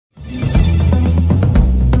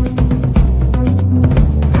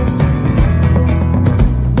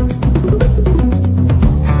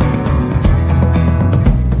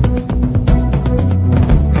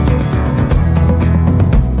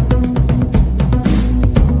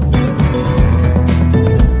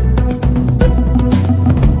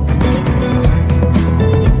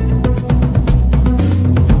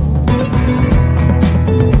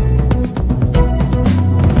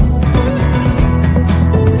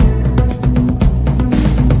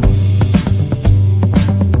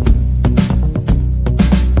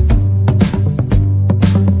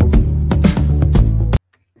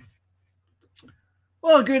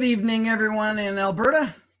Good evening, everyone in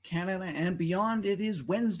Alberta, Canada, and beyond. It is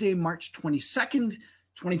Wednesday, March 22nd,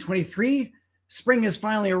 2023. Spring has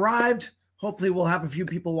finally arrived. Hopefully, we'll have a few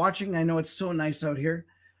people watching. I know it's so nice out here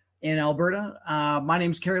in Alberta. My name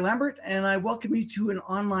is Kerry Lambert, and I welcome you to an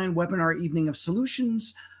online webinar evening of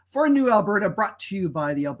solutions for a new Alberta, brought to you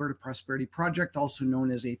by the Alberta Prosperity Project, also known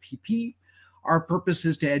as APP. Our purpose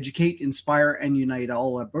is to educate, inspire, and unite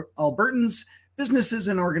all Albertans, businesses,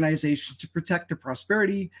 and organizations to protect the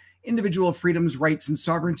prosperity, individual freedoms, rights, and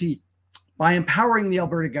sovereignty by empowering the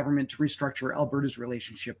Alberta government to restructure Alberta's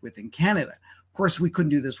relationship within Canada. Of course, we couldn't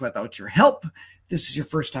do this without your help. If this is your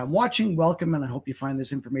first time watching, welcome, and I hope you find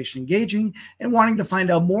this information engaging and wanting to find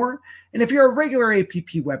out more. And if you're a regular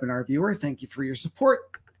APP webinar viewer, thank you for your support.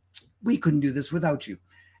 We couldn't do this without you.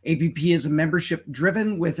 APP is a membership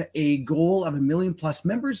driven with a goal of 1 million plus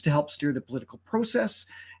members to help steer the political process.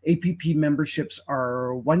 APP memberships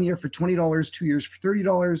are 1 year for $20, 2 years for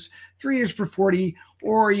 $30, 3 years for $40,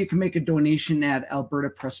 or you can make a donation at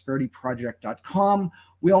albertaprosperityproject.com.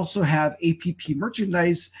 We also have APP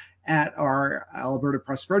merchandise at our Alberta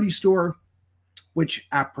Prosperity Store, which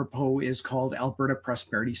apropos is called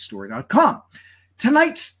albertaprosperitystore.com.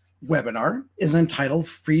 Tonight's webinar is entitled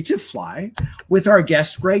Free to Fly with our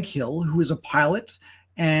guest Greg Hill, who is a pilot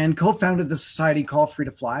and co-founded the society called Free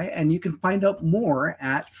to Fly, and you can find out more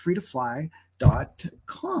at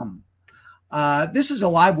freetofly.com. This is a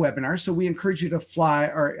live webinar, so we encourage you to fly,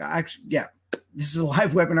 or actually, yeah, this is a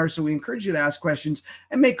live webinar, so we encourage you to ask questions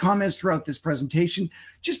and make comments throughout this presentation.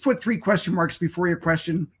 Just put 3 question marks before your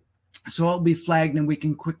question, so it'll be flagged and we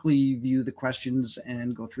can quickly view the questions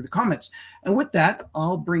and go through the comments. And with that,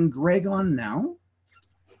 I'll bring Greg on now.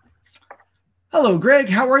 Hello, Greg.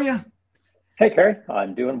 How are you? Hey, Kerry.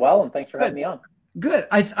 I'm doing well, and thanks for having me on. Good.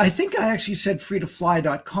 I think I actually said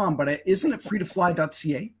freetofly.com, but isn't it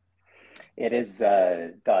freetofly.ca? It is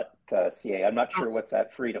 .ca. I'm not sure what's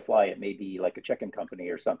at Free to Fly. It may be like a chicken company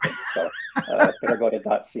or something. So better go to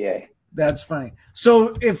 .ca. That's funny.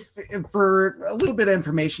 So if for a little bit of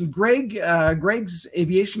information, Greg's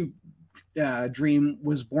aviation dream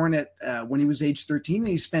was born at when he was age 13, and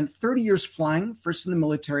he spent 30 years flying, first in the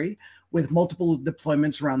military with multiple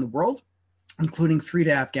deployments around the world, including 3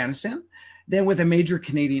 to Afghanistan, then with a major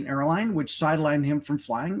Canadian airline, which sidelined him from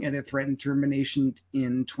flying and it threatened termination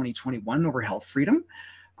in 2021 over health freedom.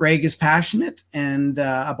 Greg is passionate and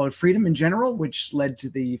about freedom in general, which led to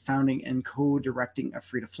the founding and co-directing of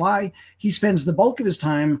Free to Fly. He spends the bulk of his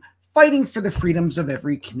time fighting for the freedoms of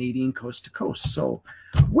every Canadian coast to coast. So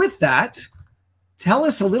with that, tell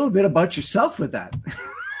us a little bit about yourself with that.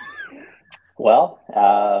 Well,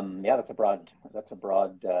 yeah, that's a broad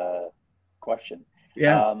question.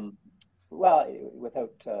 Yeah. Well,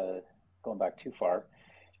 without going back too far,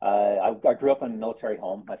 I grew up in a military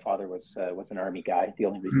home. My father was an Army guy. The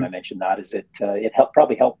only reason I mentioned that is it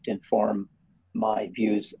probably helped inform my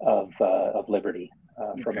views of liberty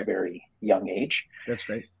from a very young age. That's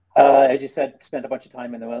great. As you said, spent a bunch of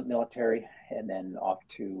time in the military and then off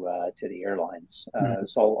to the airlines.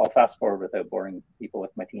 So I'll fast forward without boring people with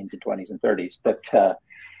my teens and 20s and 30s. But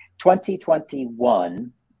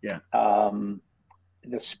 2021,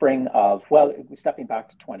 the spring of, well, stepping back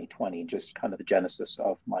to 2020, just kind of the genesis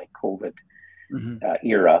of my COVID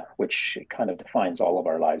era, which kind of defines all of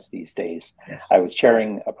our lives these days. Yes. I was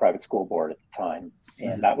chairing a private school board at the time,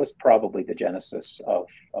 and that was probably the genesis of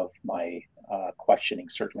my questioning,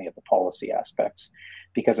 certainly of the policy aspects,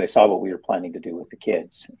 because I saw what we were planning to do with the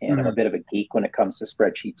kids. And I'm a bit of a geek when it comes to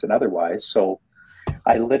spreadsheets and otherwise. So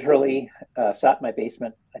I literally sat in my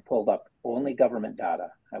basement. I pulled up only government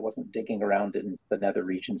data. I wasn't digging around in the nether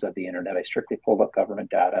regions of the internet. I strictly pulled up government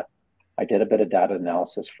data. I did a bit of data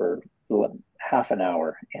analysis for half an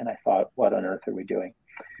hour, and I thought, what on earth are we doing?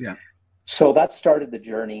 Yeah. So that started the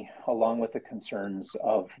journey, along with the concerns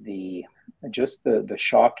of the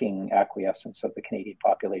shocking acquiescence of the Canadian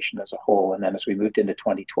population as a whole. And then as we moved into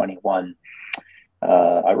 2021,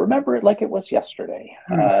 I remember it like it was yesterday.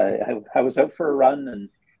 I was out for a run and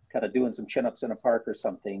kind of doing some chin-ups in a park or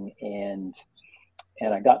something, and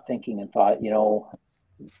I got thinking and thought,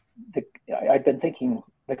 I've been thinking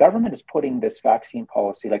the government is putting this vaccine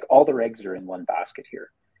policy, like all their eggs are in one basket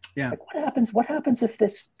here. Yeah. Like what happens if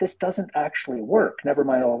this doesn't actually work? Never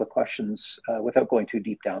mind all the questions without going too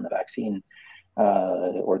deep down the vaccine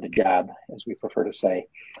or the jab, as we prefer to say,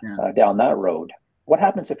 down that road. What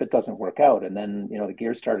happens if it doesn't work out? And then, the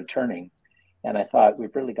gears started turning, and I thought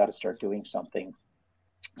we've really got to start doing something.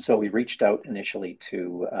 So we reached out initially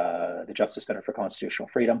to the Justice Center for Constitutional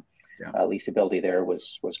Freedom. Lisa Bildy there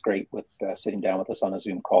was great with sitting down with us on a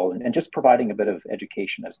Zoom call and just providing a bit of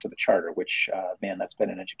education as to the charter, which, man, that's been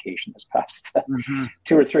an education this past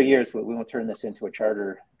 2 or 3 years. We won't turn this into a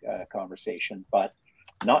charter conversation, but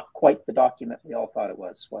not quite the document we all thought it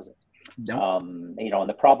was it? Nope. And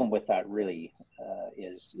the problem with that really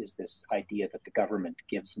is this idea that the government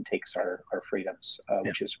gives and takes our freedoms,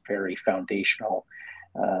 which is very foundationally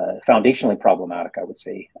problematic, I would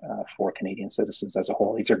say, for Canadian citizens as a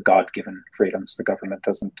whole. These are God-given freedoms. The government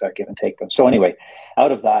doesn't give and take them. So anyway,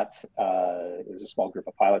 out of that, it was a small group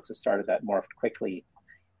of pilots that started that, morphed quickly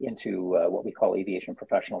into what we call aviation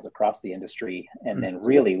professionals across the industry. And then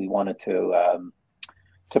really we wanted to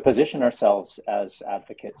position ourselves as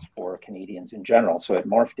advocates for Canadians in general. So it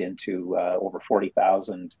morphed into over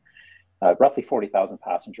 40,000, roughly 40,000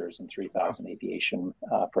 passengers and 3,000 aviation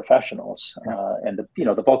professionals. And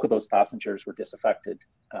the bulk of those passengers were disaffected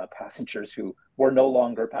passengers who were no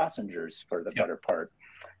longer passengers for the better part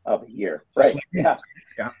of a year. Right. Yeah.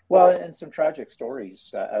 Well, and some tragic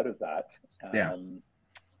stories out of that.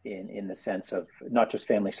 In the sense of not just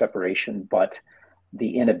family separation, but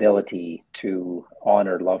the inability to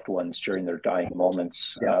honor loved ones during their dying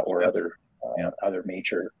moments or other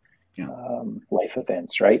major life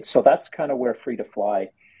events, right? So that's kind of where Free to Fly,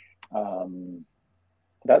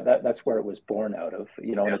 that's where it was born out of,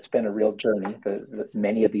 and it's been a real journey.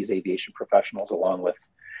 Many of these aviation professionals, along with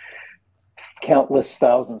countless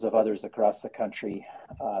thousands of others across the country,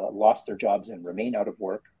 lost their jobs and remain out of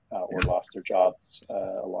work, or lost their jobs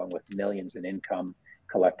along with millions in income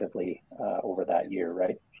collectively over that year,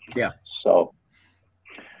 right? Yeah. So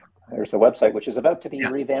there's the website, which is about to be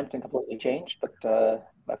revamped and completely changed, but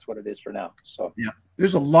that's what it is for now. So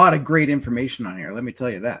there's a lot of great information on here. Let me tell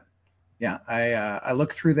you that. Yeah, I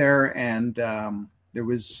looked through there, and there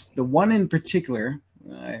was the one in particular.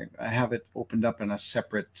 I have it opened up in a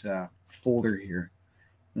separate folder here.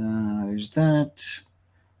 There's that.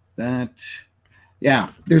 Yeah,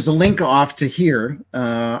 there's a link off to here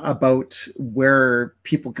about where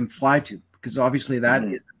people can fly to, because obviously that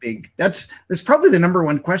is a big. That's probably the number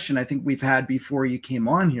one question I think we've had before you came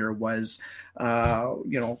on here was,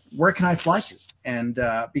 where can I fly to? And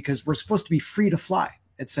because we're supposed to be free to fly,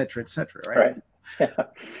 et cetera, right? Yeah.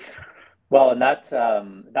 Well, and that's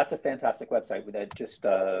a fantastic website. With that, just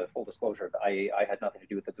full disclosure, I had nothing to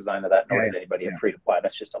do with the design of that, nor did anybody at Free to Fly.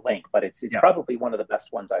 That's just a link, but it's probably one of the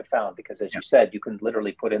best ones I've found, because as you said, you can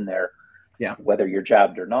literally put in there whether you're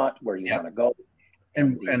jabbed or not, where you want to go.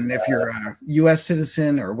 And if you're a U.S.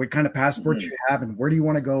 citizen, or what kind of passport you have, and where do you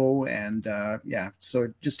want to go, and so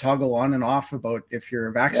just toggle on and off about if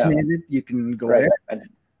you're vaccinated, you can go there.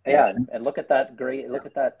 And look at that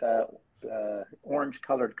orange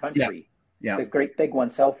colored country. Yeah, the great big one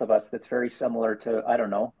south of us that's very similar to, I don't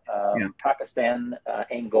know, Pakistan,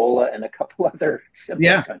 Angola, and a couple other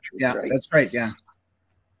similar countries. Yeah, right? That's right. Yeah,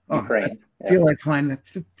 Ukraine. I feel like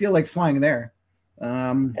flying there.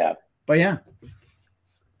 But yeah,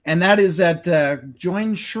 and that is at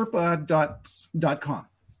joinsherpa.com.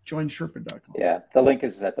 Joinsherpa.com. Yeah, the link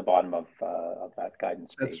is at the bottom of that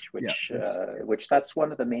guidance page, which that's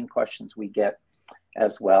one of the main questions we get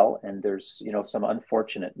as well. And there's some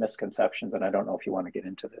unfortunate misconceptions, and I don't know if you want to get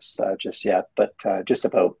into this just yet, but just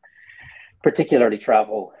about particularly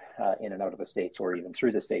travel in and out of the States, or even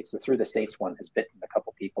through the States. The through the States one has bitten a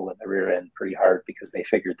couple people in the rear end pretty hard, because they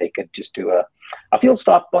figured they could just do a fuel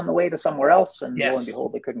stop on the way to somewhere else, and lo and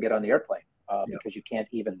behold, they couldn't get on the airplane because you can't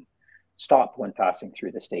even stop when passing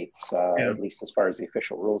through the States, at least as far as the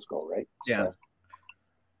official rules go, right? So.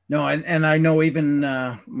 No, and I know even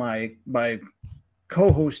my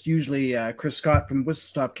co-host, usually Chris Scott from Whistle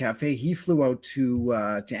Stop Cafe, he flew out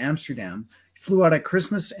to Amsterdam. He flew out at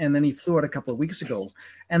Christmas, and then he flew out a couple of weeks ago,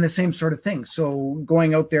 and the same sort of thing. So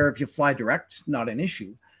going out there, if you fly direct, not an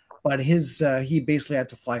issue, but he basically had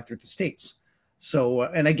to fly through the States. So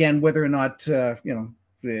and again, whether or not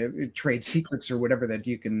the trade secrets or whatever that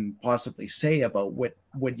you can possibly say about what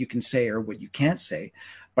you can say or what you can't say,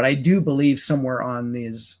 but I do believe somewhere on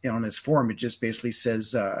this form it just basically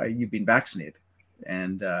says you've been vaccinated.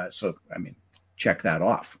 And so, I mean, check that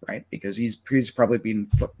off, right? Because he's probably been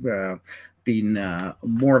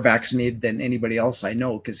more vaccinated than anybody else I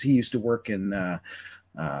know, because he used to work in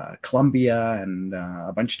Colombia and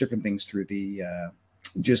a bunch of different things through the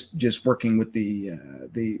just working with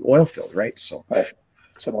the oil field, right? So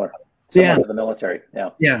similar to the military,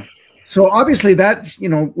 yeah. So obviously that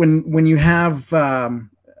when you have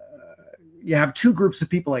two groups of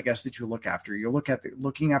people, I guess, that you look after. You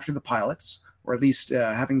looking after the pilots, or at least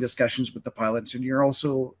having discussions with the pilots, and you're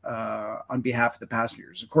also on behalf of the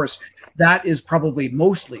passengers. Of course, that is probably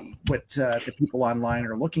mostly what the people online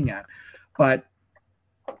are looking at. But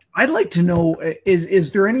I'd like to know,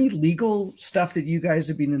 is there any legal stuff that you guys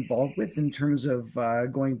have been involved with in terms of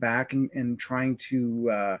going back and trying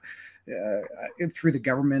to, through the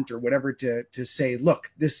government or whatever, to say,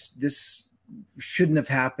 look, this shouldn't have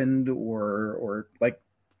happened, or like,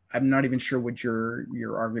 I'm not even sure what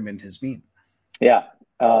your argument has been. Yeah.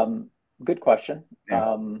 Good question.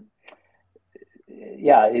 Yeah.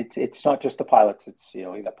 It's not just the pilots. It's,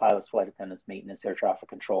 you got pilots, flight attendants, maintenance, air traffic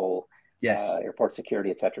control, yes, airport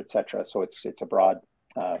security, et cetera, et cetera. So it's a broad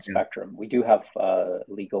spectrum. We do have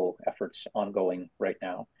legal efforts ongoing right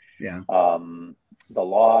now. Yeah. The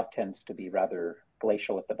law tends to be rather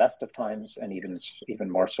glacial at the best of times, and even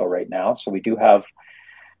more so right now. So we do have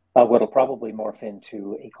what'll probably morph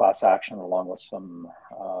into a class action, along with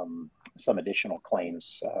some additional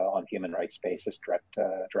claims on human rights basis,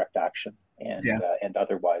 direct action, and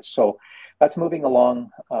otherwise. So that's moving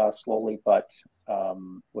along slowly, but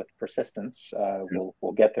with persistence,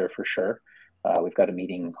 we'll get there for sure. We've got a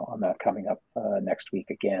meeting on that coming up next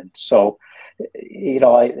week again. So,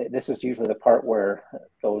 this is usually the part where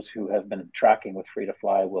those who have been tracking with Free to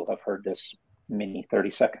Fly will have heard this mini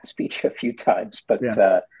 30-second speech a few times. But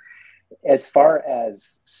as far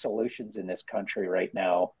as solutions in this country right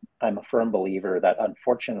now, I'm a firm believer that,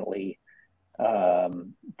 unfortunately,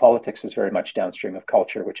 politics is very much downstream of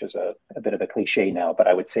culture, which is a bit of a cliche now, but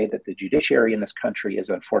I would say that the judiciary in this country is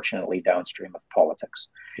unfortunately downstream of politics,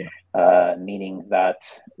 meaning that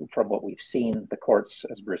from what we've seen, the courts,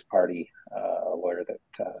 as Bruce Party, a lawyer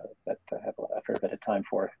that I have a fair bit of time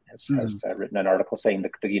for, has written an article saying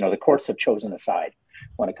that the courts have chosen a side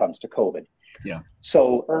when it comes to COVID. Yeah.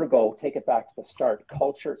 So ergo, take it back to the start.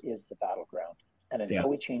 Culture is the battleground, and until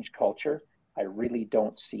we change culture, I really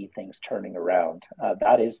don't see things turning around.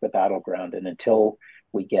 That is the battleground. And until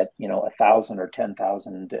we get, 1,000 or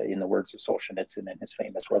 10,000, in the words of Solzhenitsyn in his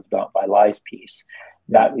famous Live Not by Lies piece,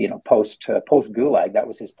 that, post Gulag, that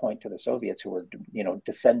was his point to the Soviets, who were,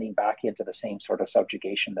 descending back into the same sort of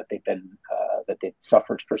subjugation that they've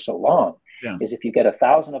suffered for so long, is if you get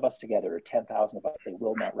 1,000 of us together or 10,000 of us, they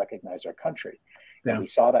will not recognize our country. And we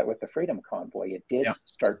saw that with the Freedom Convoy. It did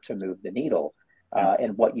start to move the needle.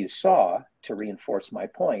 And what you saw, to reinforce my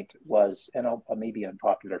point, was, and I may be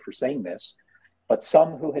unpopular for saying this, but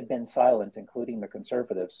some who had been silent, including the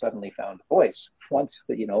conservatives, suddenly found a voice once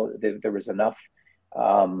there was enough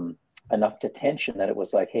detention that it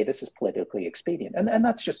was like, hey, this is politically expedient. And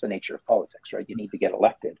that's just the nature of politics, right? You need to get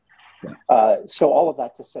elected. So all of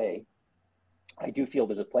that to say, I do feel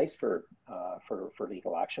there's a place for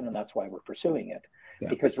legal action, and that's why we're pursuing it.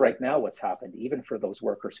 Because right now, what's happened, even for those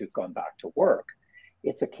workers who've gone back to work,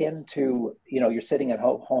 it's akin to, you're sitting at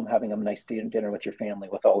home having a nice dinner with your family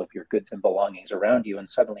with all of your goods and belongings around you, and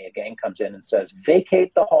suddenly a gang comes in and says,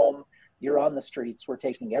 vacate the home, you're on the streets, we're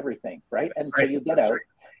taking everything, right? And so you get out,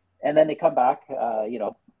 and then they come back,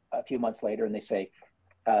 a few months later, and they say,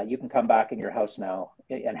 you can come back in your house now,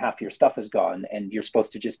 and half your stuff is gone, and you're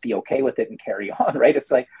supposed to just be okay with it and carry on, right? It's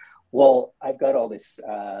like, well, I've got all this,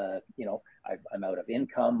 I'm out of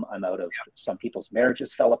income. I'm out of, some people's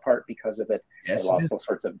marriages fell apart because of it. They lost all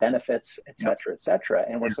sorts of benefits, et cetera, et cetera.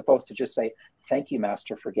 And we're supposed to just say, thank you,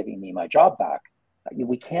 master, for giving me my job back.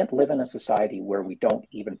 We can't live in a society where we don't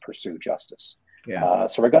even pursue justice.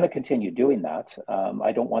 So we're going to continue doing that.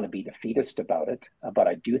 I don't want to be defeatist about it, but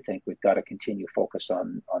I do think we've got to continue focus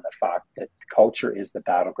on the fact that culture is the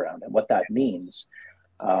battleground. And what that means,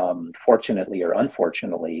 fortunately or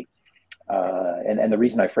unfortunately, and the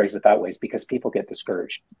reason I phrase it that way is because people get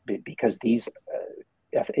discouraged, because these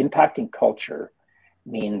impacting culture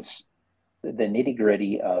means the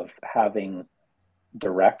nitty-gritty of having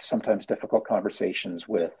direct, sometimes difficult conversations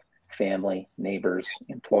with family, neighbors,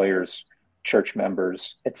 employers, church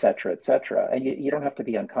members, et cetera, et cetera. And you don't have to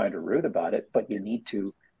be unkind or rude about it, but you need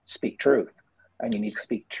to speak truth, and you need to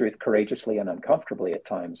speak truth courageously and uncomfortably at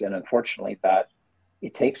times. And unfortunately, that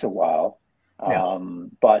it takes a while.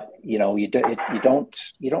 But you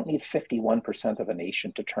don't need 51% of a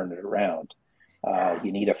nation to turn it around.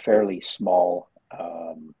 You need a fairly small,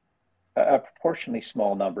 a proportionally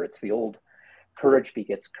small number. It's the old courage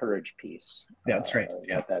begets courage piece. That's right.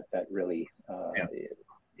 That really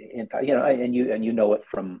impact. And you know it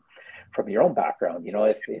from your own background.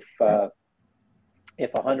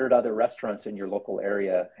 If 100 other restaurants in your local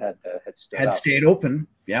area had stayed open,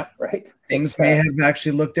 right, things may have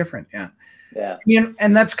actually looked different.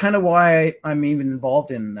 And that's kind of why I'm even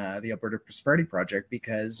involved in the Alberta Prosperity Project,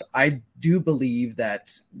 because I do believe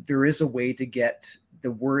that there is a way to get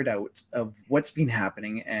the word out of what's been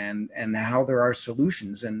happening and how there are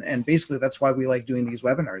solutions. And basically that's why we like doing these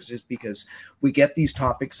webinars, is because we get these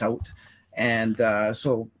topics out. And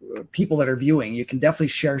so people that are viewing, you can definitely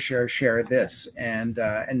share this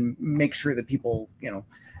and make sure that people,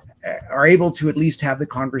 are able to at least have the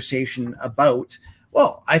conversation about,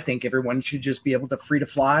 well, I think everyone should just be able to free to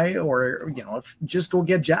fly, or, just go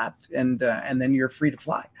get jabbed and then you're free to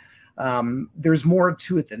fly. There's more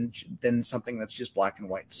to it than something that's just black and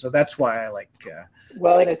white. So that's why I like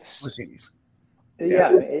listening these.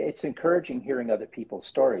 Yeah, it's encouraging hearing other people's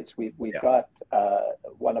stories. We've got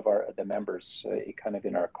one of the members kind of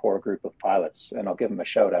in our core group of pilots, and I'll give him a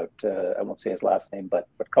shout out. I won't say his last name, but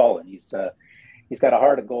Colin. He's got a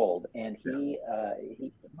heart of gold, and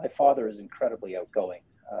my father is incredibly outgoing,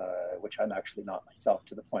 which I'm actually not myself,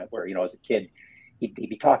 to the point where, as a kid, he'd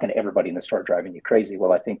be talking to everybody in the store, driving you crazy.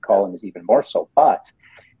 Well, I think Colin is even more so, but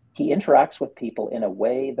he interacts with people in a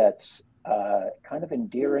way that's kind of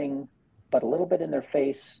endearing, but a little bit in their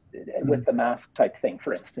face with the mask type thing,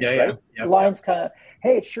 for instance, right? The line's kind of,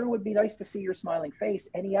 hey, it sure would be nice to see your smiling face.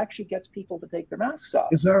 And he actually gets people to take their masks off.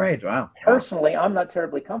 Is that right? Wow. Personally, I'm not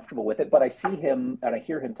terribly comfortable with it, but I see him and I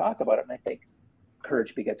hear him talk about it, and I think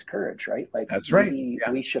courage begets courage, right? Like, that's right.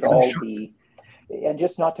 We should all be, and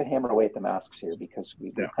just not to hammer away at the masks here, because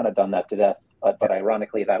we've kind of done that to death. But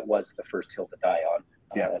ironically, that was the first hill to die on,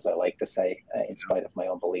 as I like to say, in spite of my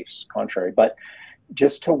own beliefs contrary. But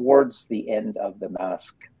just towards the end of the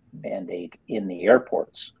mask mandate in the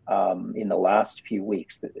airports, in the last few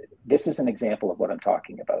weeks, this is an example of what I'm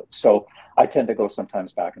talking about. So I tend to go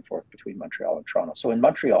sometimes back and forth between Montreal and Toronto. So in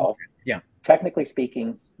Montreal, technically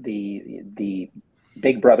speaking, the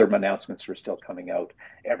Big Brother announcements are still coming out.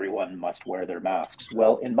 Everyone must wear their masks.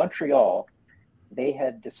 Well, in Montreal, they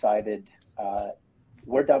had decided,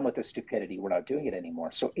 we're done with this stupidity. We're not doing it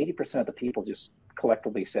anymore. So 80% of the people just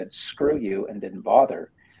collectively said, screw you, and didn't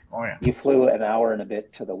bother. Oh, yeah. You flew an hour and a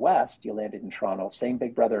bit to the west. You landed in Toronto. Same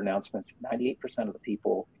Big Brother announcements. 98% of the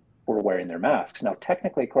people were wearing their masks. Now,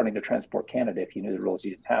 technically, according to Transport Canada, if you knew the rules,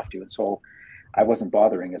 you didn't have to. And so I wasn't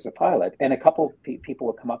bothering as a pilot. And a couple of people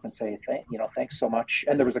would come up and say, thanks so much.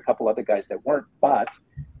 And there was a couple other guys that weren't, but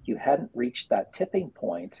you hadn't reached that tipping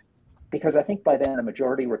point, because I think by then the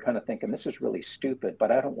majority were kind of thinking, this is really stupid,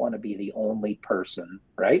 but I don't want to be the only person,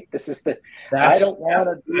 right? I don't want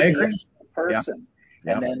to be the only person.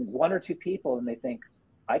 Yeah. And then one or two people, and they think,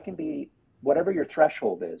 I can be whatever your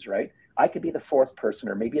threshold is, right? I could be the fourth person,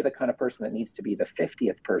 or maybe the kind of person that needs to be the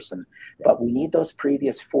 50th person, but we need those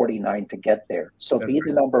previous 49 to get there. So be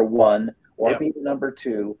the number one, or be the number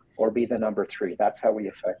two, or be the number three. That's how we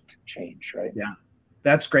affect change, right? Yeah.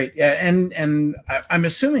 That's great. Yeah. And I'm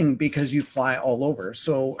assuming because you fly all over.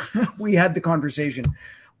 So we had the conversation.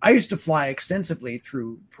 I used to fly extensively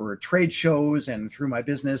for trade shows and through my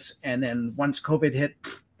business. And then once COVID hit,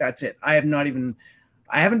 that's it. I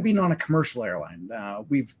haven't been on a commercial airline.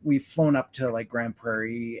 We've flown up to like Grand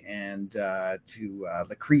Prairie and to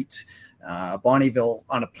La Crete, Bonneville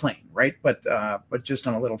on a plane, right? But just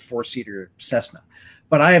on a little 4-seater Cessna.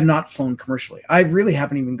 But I have not flown commercially. I really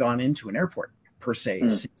haven't even gone into an airport per se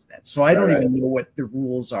since then. So I don't even know what the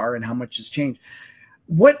rules are and how much has changed.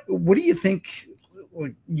 What do you think?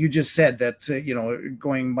 You just said that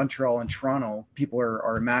going Montreal and Toronto, people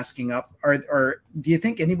are masking up. Do you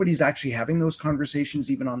think anybody's actually having those conversations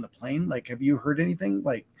even on the plane? Like, have you heard anything?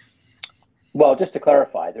 Like, well, just to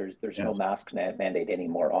clarify, there's no mask mandate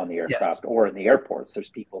anymore on the aircraft or in the airports. There's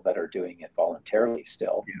people that are doing it voluntarily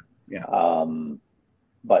still.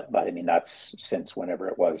 But I mean, that's since whenever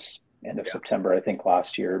it was. End of September, I think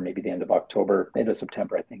last year, maybe the end of October, end of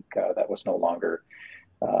September, I think that was no longer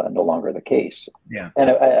the case. Yeah. And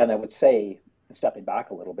I would say, stepping back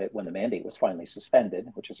a little bit, when the mandate was finally suspended,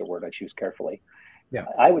 which is a word I choose carefully,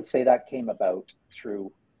 I would say that came about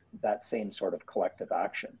through that same sort of collective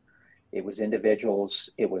action. It was individuals,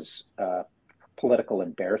 it was political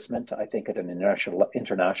embarrassment, I think, at an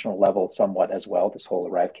international level somewhat as well, this whole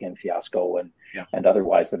ArriveCan fiasco and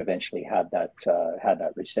otherwise that eventually had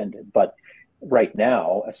that rescinded. But right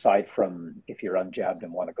now, aside from if you're unjabbed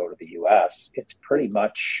and want to go to the US, it's pretty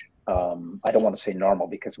much, I don't want to say normal,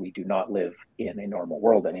 because we do not live in a normal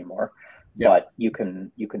world anymore, but you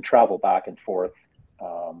can travel back and forth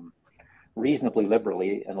reasonably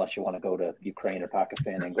liberally, unless you want to go to Ukraine or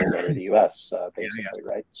Pakistan and go there to the US, basically,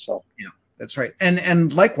 right? So that's right.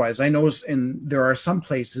 And likewise, I know there are some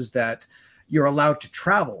places that you're allowed to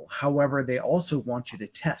travel. However, they also want you to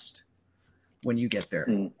test when you get there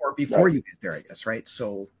or before you get there, I guess, right?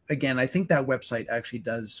 So again, I think that website actually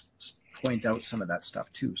does point out some of that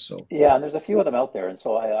stuff too. So yeah, and there's a few of them out there, and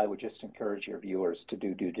so I would just encourage your viewers to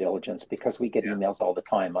do due diligence, because we get emails all the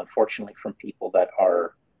time, unfortunately, from people that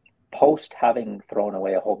are post having thrown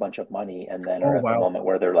away a whole bunch of money, and then are at the moment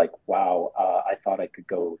where they're like, wow, I thought I could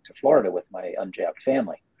go to Florida with my unjabbed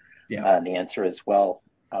family. And the answer is, well,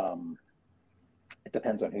 it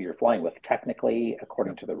depends on who you're flying with. Technically,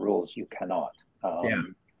 according to the rules, you cannot.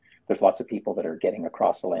 There's lots of people that are getting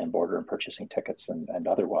across the land border and purchasing tickets and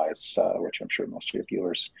otherwise, which I'm sure most of your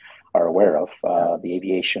viewers are aware of. The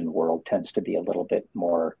aviation world tends to be a little bit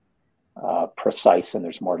more precise, and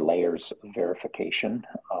there's more layers of verification.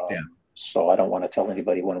 So I don't want to tell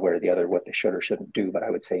anybody one way or the other what they should or shouldn't do, but I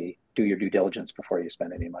would say do your due diligence before you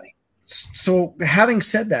spend any money. So having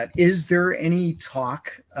said that, is there any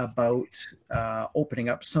talk about opening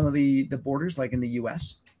up some of the borders like in the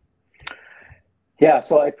US? Yeah,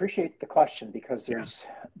 so I appreciate the question, because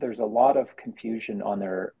there's a lot of confusion on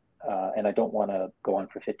there, and I don't want to go on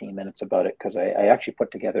for 15 minutes about it, because I actually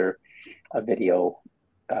put together a video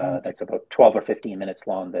that's about 12 or 15 minutes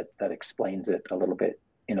long that explains it in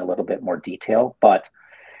a little bit more detail. But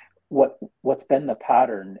what's been the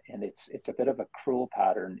pattern, and it's a bit of a cruel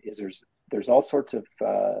pattern, is there's all sorts of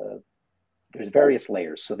there's various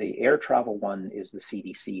layers. So the air travel one is the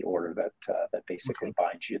CDC order that basically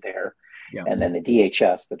binds you there. And then the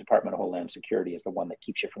DHS, the Department of Homeland Security, is the one that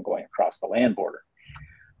keeps you from going across the land border.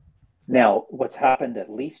 Now, what's happened at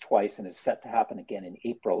least twice, and is set to happen again in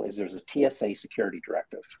April, is there's a TSA security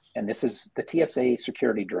directive. And this is the TSA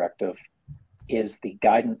security directive is the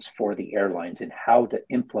guidance for the airlines in how to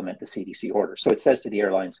implement the CDC order. So it says to the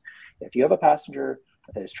airlines, if you have a passenger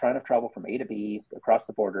that is trying to travel from A to B across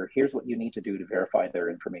the border, here's what you need to do to verify their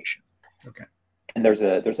information. Okay. And there's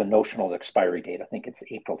a notional expiry date. I think it's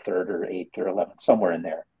April 3rd or 8th or 11th, somewhere in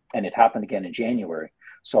there. And it happened again in January.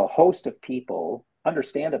 So a host of people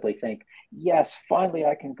understandably think, yes, finally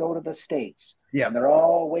I can go to the States. And they're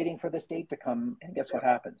all waiting for this date to come. And guess what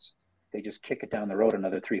happens? They just kick it down the road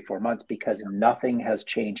another 3-4 months, because nothing has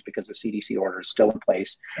changed, because the CDC order is still in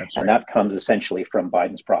place. That comes essentially from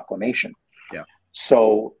Biden's proclamation.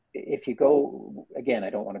 So if you go, again, I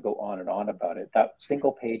don't want to go on and on about it. That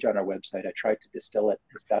single page on our website, I tried to distill it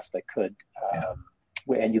as best I could.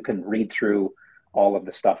 And you can read through all of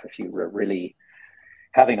the stuff. If you were really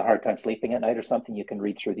having a hard time sleeping at night or something, you can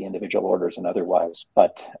read through the individual orders and otherwise.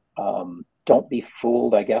 But don't be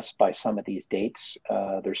fooled, I guess, by some of these dates.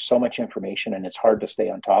 There's so much information, and it's hard to stay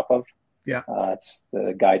on top of. It's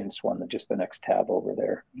the guidance one, just the next tab over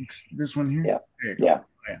there. This one here?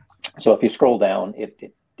 So if you scroll down,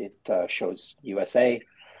 it shows USA.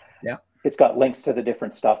 It's got links to the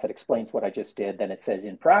different stuff that explains what I just did. Then it says,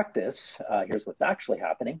 in practice, here's what's actually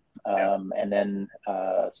happening. And then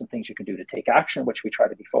some things you can do to take action, which we try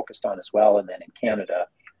to be focused on as well. And then in Canada,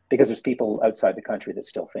 because there's people outside the country that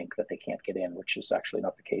still think that they can't get in, which is actually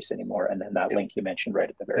not the case anymore. And then that link you mentioned right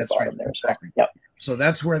at the very bottom there. Exactly. So, so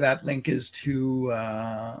that's where that link is to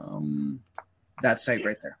that site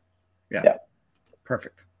right there.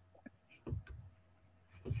 Perfect.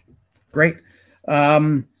 Great.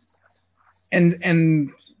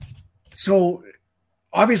 And so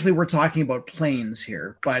obviously we're talking about planes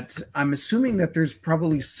here, but I'm assuming that there's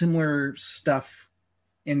probably similar stuff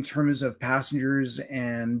in terms of passengers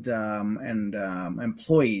and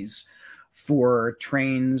employees for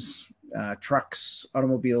trains, trucks,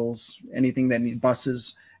 automobiles, anything that need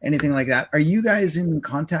buses, anything like that. Are you guys in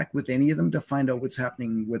contact with any of them to find out what's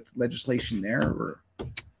happening with legislation there? Or?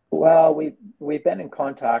 Well, we've been in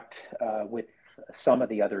contact with some of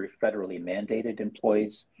the other federally mandated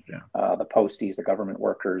employees, the posties, the government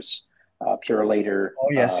workers, Purelator.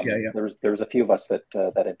 There was a few of us that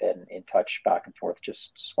have been in touch back and forth,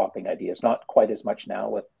 just swapping ideas. Not quite as much now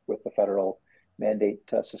with the federal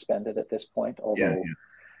mandate suspended at this point. Although,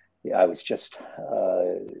 I was just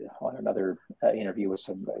on another interview with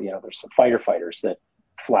some. There's some firefighters that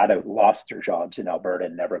flat out lost their jobs in Alberta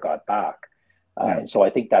and never got back. And so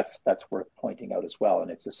I think that's worth pointing out as well.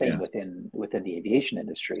 And it's the same within the aviation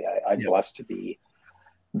industry. I'm blessed to be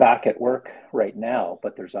back at work right now,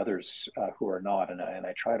 but there's others who are not. And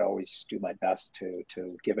I try to always do my best to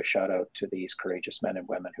give a shout out to these courageous men and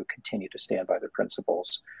women who continue to stand by their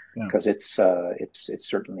principles, because it's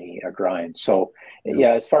certainly a grind. So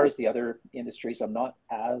as far as the other industries, I'm not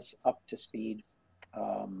as up to speed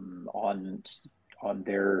on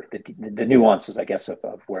the nuances, I guess,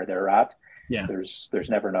 of where they're at. There's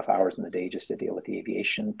never enough hours in the day just to deal with the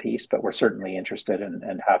aviation piece, but we're certainly interested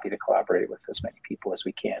and happy to collaborate with as many people as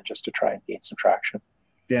we can just to try and gain some traction.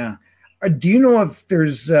 Do you know if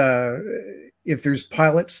there's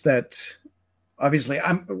pilots that obviously,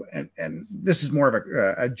 and this is more of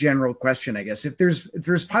a general question, I guess. If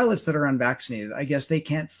there's pilots that are unvaccinated, I guess they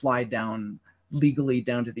can't fly down legally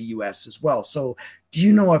down to the U.S. as well. So, do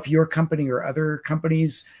you know if your company or other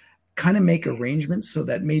companies kind of make arrangements so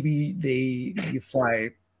that maybe you fly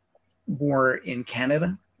more in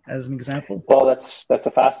Canada, as an example? Well, that's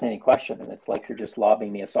a fascinating question, and it's like you're just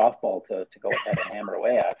lobbing me a softball to go ahead and hammer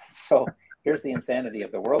away at. So here's the insanity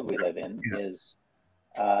of the world we live in: is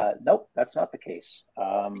nope, that's not the case.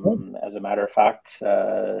 As a matter of fact,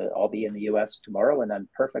 I'll be in the U.S. tomorrow, and I'm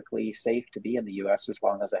perfectly safe to be in the U.S. as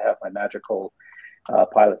long as I have my magical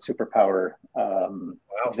pilot superpower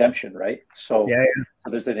exemption, right? So, so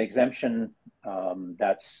there's an exemption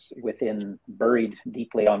that's buried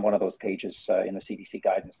deeply on one of those pages in the CDC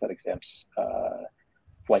guidance that exempts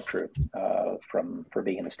flight crew for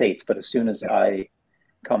being in the States. But as soon as I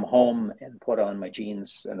come home and put on my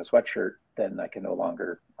jeans and a sweatshirt, then I can no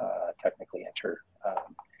longer technically enter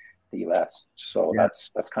the U.S. So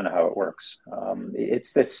that's kind of how it works.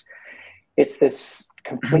 It's this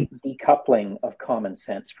complete decoupling of common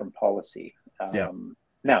sense from policy.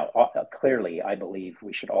 Now, clearly, I believe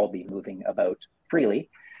we should all be moving about freely.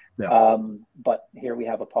 But here we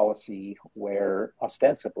have a policy where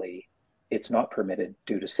ostensibly it's not permitted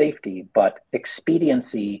due to safety, but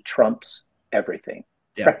expediency trumps everything,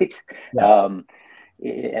 right?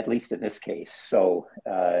 At least in this case. So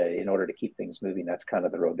in order to keep things moving, that's kind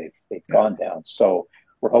of the road they've gone down. So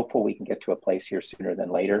we're hopeful we can get to a place here sooner than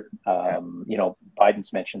later. You know,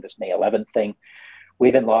 Biden's mentioned this May 11th thing.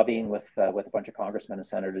 We've been lobbying with a bunch of congressmen and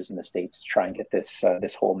senators in the States to try and get this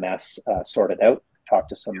whole mess sorted out. Talked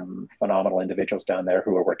to some phenomenal individuals down there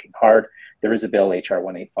who are working hard. There is a bill, HR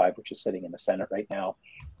 185, which is sitting in the Senate right now.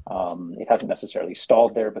 It hasn't necessarily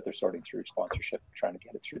stalled there, but they're sorting through sponsorship, trying to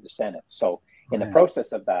get it through the Senate. So in the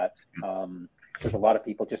process of that, there's a lot of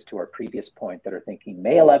people, just to our previous point, that are thinking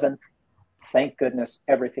May 11th, thank goodness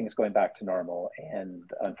everything's going back to normal. And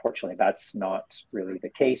unfortunately, that's not really the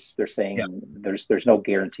case. They're saying there's no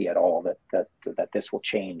guarantee at all that this will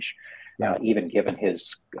change, even given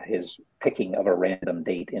his picking of a random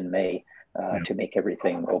date in May to make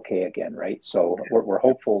everything okay again, right? So we're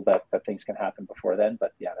hopeful that things can happen before then.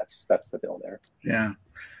 But that's the bill there. Yeah,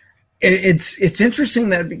 it's interesting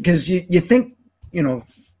that, because you think, you know,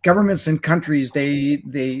 governments and countries,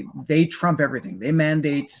 they trump everything. They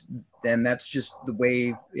mandate, and that's just the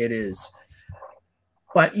way it is.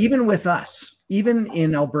 But even with us, even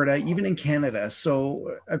in Alberta, even in Canada,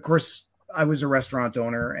 so of course I was a restaurant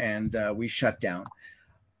owner, and we shut down.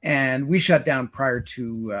 And we shut down prior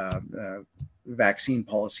to vaccine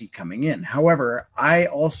policy coming in. However, I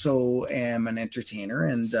also am an entertainer,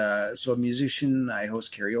 and so a musician. I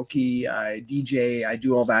host karaoke, I DJ, I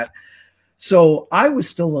do all that. So I was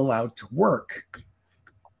still allowed to work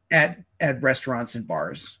at restaurants and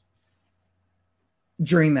bars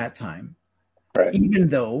during that time, even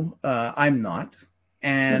though I'm not.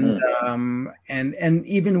 And and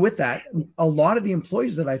even with that, a lot of the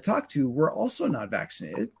employees that I talked to were also not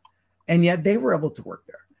vaccinated, and yet they were able to work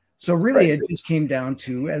there. So really, it just came down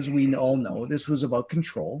to, as we all know, this was about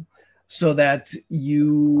control, so that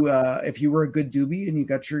you, if you were a good doobie and you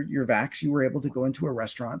got your vax, you were able to go into a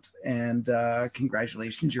restaurant, and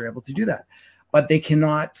congratulations, you're able to do that. But they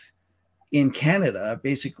cannot, in Canada,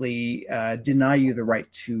 basically deny you the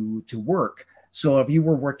right to work. So if you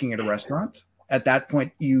were working at a restaurant, at that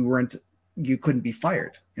point, you couldn't be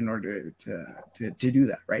fired in order to do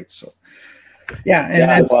that, right? So,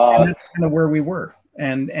 that's kind of where we were,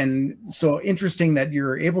 and so interesting that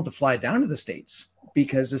you're able to fly down to the States,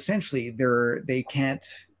 because essentially they can't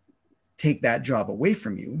take that job away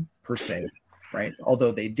from you per se, right?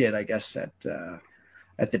 Although they did, I guess, at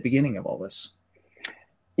the beginning of all this.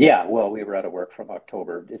 Yeah, well, we were out of work from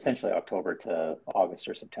essentially October to August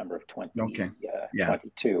or September of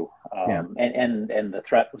 2022. And the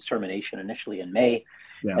threat was termination initially in May,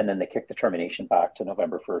 and then they kicked the termination back to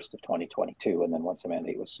November 1st of 2022. And then once the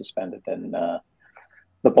mandate was suspended, then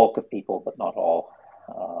the bulk of people, but not all,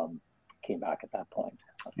 came back at that point.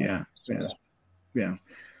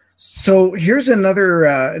 So here's another.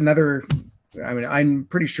 I mean, I'm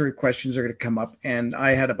pretty sure questions are going to come up, and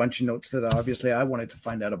I had a bunch of notes that obviously I wanted to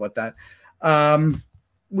find out about that.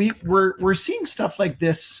 We're seeing stuff like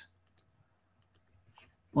this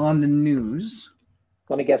on the news.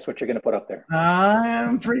 Let me guess what you're going to put up there.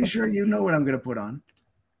 I'm pretty sure you know what I'm going to put on.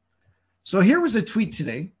 So here was a tweet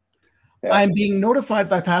today. I'm being notified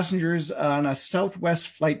by passengers on a Southwest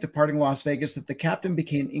flight departing Las Vegas that the captain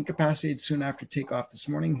became incapacitated soon after takeoff this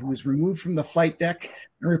morning. He was removed from the flight deck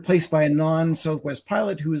and replaced by a non-Southwest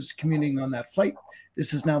pilot who was commuting on that flight.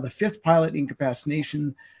 This is now the fifth pilot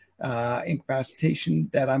incapacitation incapacitation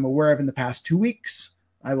that I'm aware of in the past 2 weeks.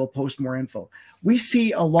 I will post more info. We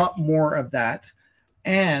see a lot more of that.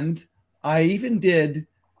 And I even did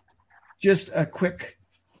just a quick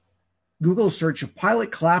Google search of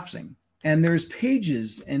pilot collapsing, and there's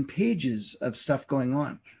pages and pages of stuff going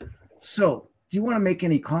on. So do you want to make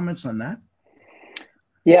any comments on that?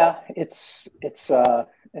 Yeah, it's a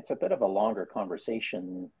bit of a longer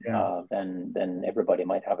conversation than everybody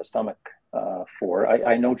might have a stomach for.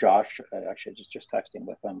 I know Josh, actually just texting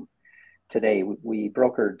with him today. We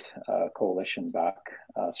brokered a coalition back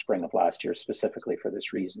spring of last year specifically for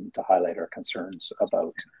this reason, to highlight our concerns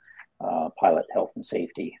about pilot health and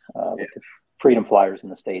safety with the Freedom Flyers in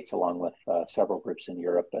the States, along with several groups in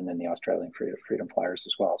Europe, and then the Australian Freedom Flyers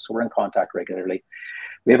as well. So we're in contact regularly.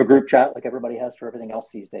 We have a group chat like everybody has for everything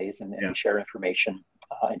else these days, and we share information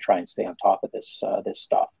and try and stay on top of this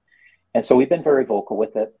stuff. And so we've been very vocal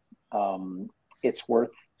with it. It's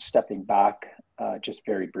worth stepping back just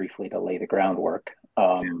very briefly to lay the groundwork.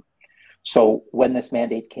 So when this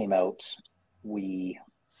mandate came out, we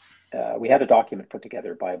had a document put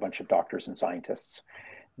together by a bunch of doctors and scientists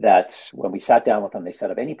that when we sat down with them, they said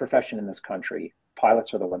of any profession in this country,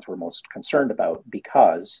 pilots are the ones we're most concerned about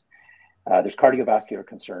because there's cardiovascular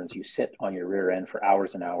concerns. You sit on your rear end for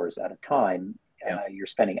hours and hours at a time. You're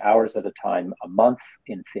spending hours at a time, a month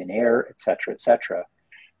in thin air, et cetera, et cetera.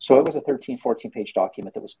 So it was a 13, 14-page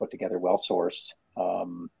document that was put together, well-sourced.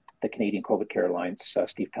 The Canadian COVID Care Alliance,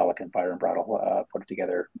 Steve Pelican, Byron Brattle put it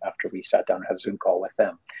together after we sat down and had a Zoom call with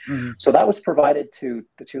them. Mm-hmm. So that was provided to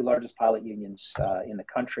the two largest pilot unions in the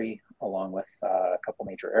country, along with a couple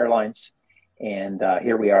major airlines. And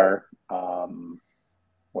here we are,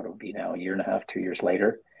 what it would be now, a year and a half, 2 years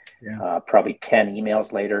later, probably 10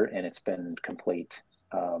 emails later, and it's been complete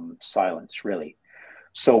silence, really.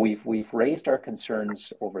 So we've raised our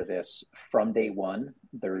concerns over this from day one.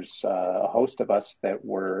 There's a host of us that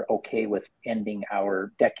were okay with ending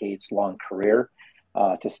our decades-long career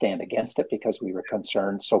to stand against it because we were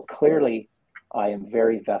concerned. So clearly, I am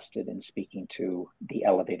very vested in speaking to the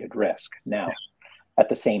elevated risk. Now, at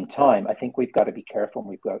the same time, I think we've got to be careful and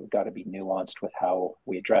we've got to be nuanced with how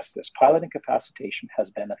we address this. Pilot incapacitation has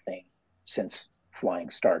been a thing since flying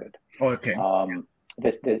started. Okay.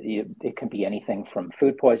 It can be anything from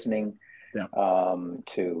food poisoning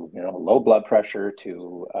to low blood pressure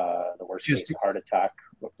to the worst case heart attack.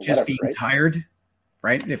 Just being tired,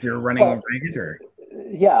 right? If you're running ragged, or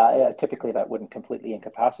typically that wouldn't completely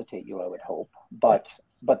incapacitate you, I would hope, but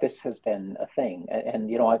this has been a thing, and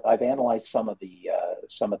I've analyzed some of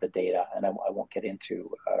the data, and I won't get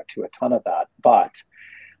into to a ton of that, but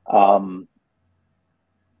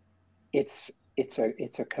it's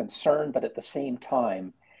a concern. But at the same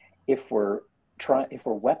time, if we're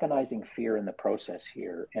weaponizing fear in the process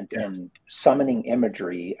here and summoning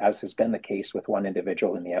imagery, as has been the case with one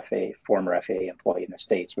individual in the FAA, former FAA employee in the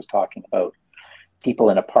States, was talking about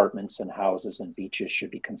people in apartments and houses and beaches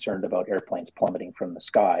should be concerned about airplanes plummeting from the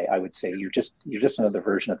sky. I would say you're just another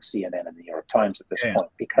version of the CNN and the New York Times at this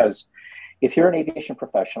point, because if you're an aviation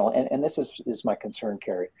professional, and this is my concern,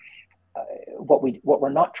 Carrie, what we're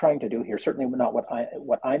not trying to do here, certainly not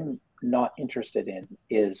what I'm not interested in,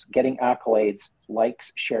 is getting accolades,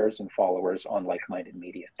 likes, shares, and followers on like-minded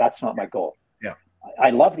media. That's not my goal. Yeah,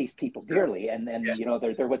 I love these people dearly, and they're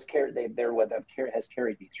what has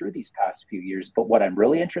carried me through these past few years. But what I'm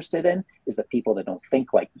really interested in is the people that don't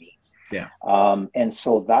think like me. Yeah. And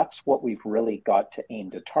so that's what we've really got to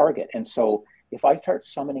aim to target. And so if I start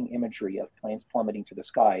summoning imagery of planes plummeting to the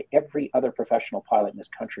sky, every other professional pilot in this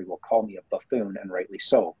country will call me a buffoon, and rightly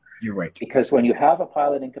so. You're right. Because when you have a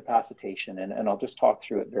pilot incapacitation, and I'll just talk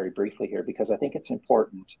through it very briefly here, because I think it's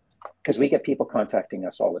important, because we get people contacting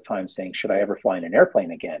us all the time saying, should I ever fly in an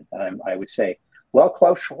airplane again? And I would say, well,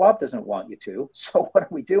 Klaus Schwab doesn't want you to, so what are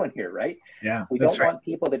we doing here, right? Yeah, we don't want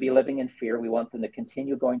people to be living in fear. We want them to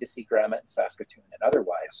continue going to see Grandma in Saskatoon and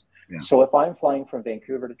otherwise. Yeah. So if I'm flying from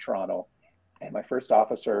Vancouver to Toronto, and my first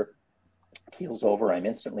officer keels over, I'm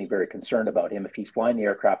instantly very concerned about him. If he's flying the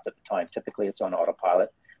aircraft at the time, typically it's on autopilot.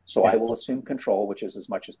 So I will assume control, which is as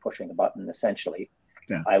much as pushing a button, essentially.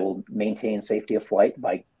 Yeah. I will maintain safety of flight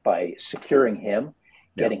by securing him,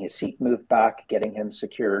 getting his seat moved back, getting him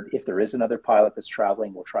secured. If there is another pilot that's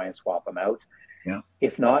traveling, we'll try and swap him out. Yeah.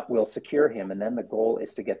 If not, we'll secure him. And then the goal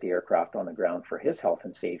is to get the aircraft on the ground for his health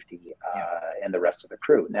and safety and the rest of the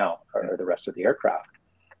crew or the rest of the aircraft.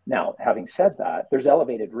 Now, having said that, there's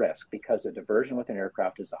elevated risk because a diversion with an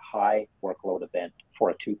aircraft is a high workload event for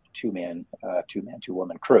a two-woman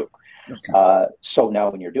crew. Okay. So now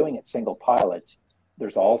when you're doing it single pilot,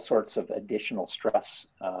 there's all sorts of additional stress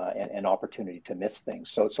and opportunity to miss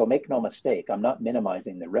things. So make no mistake, I'm not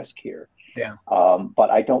minimizing the risk here. Yeah. But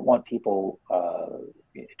I don't want people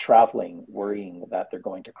traveling worrying that they're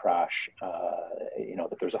going to crash,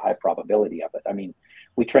 that there's a high probability of it. I mean,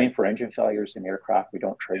 we train for engine failures in aircraft. We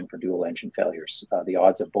don't train for dual engine failures. The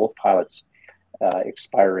odds of both pilots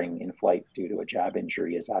expiring in flight due to a jab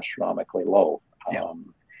injury is astronomically low. Yeah.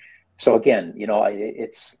 So again,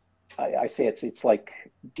 I say it's like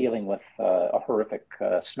dealing with a horrific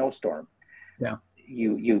snowstorm. Yeah.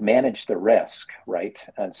 You manage the risk, right?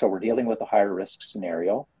 And so we're dealing with a higher risk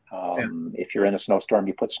scenario. If you're in a snowstorm,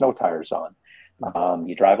 you put snow tires on.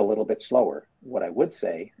 You drive a little bit slower. What I would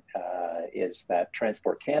say is that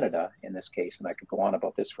Transport Canada, in this case, and I could go on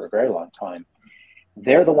about this for a very long time,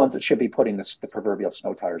 they're the ones that should be putting the proverbial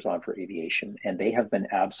snow tires on for aviation, and they have been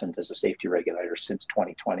absent as a safety regulator since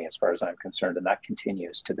 2020, as far as I'm concerned, and that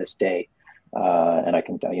continues to this day. And I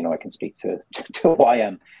can speak to why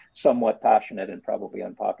I'm somewhat passionate and probably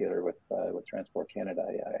unpopular with Transport Canada,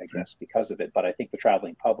 I guess, because of it. But I think the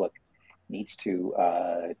traveling public needs to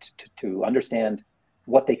understand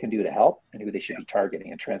what they can do to help and who they should be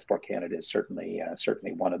targeting. And Transport Canada is certainly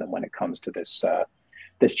one of them when it comes to this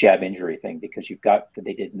jab injury thing, because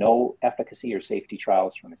they did no efficacy or safety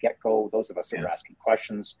trials from the get-go. Those of us that were asking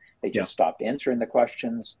questions, they just stopped answering the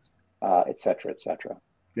questions, et cetera, et cetera.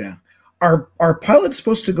 Yeah. Are pilots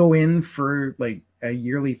supposed to go in for like a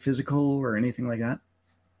yearly physical or anything like that?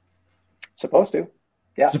 Supposed to.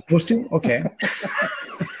 Yeah. Supposed to? Okay.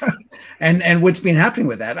 And what's been happening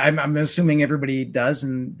with that? I'm assuming everybody does,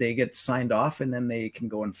 and they get signed off, and then they can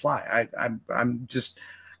go and fly. I'm just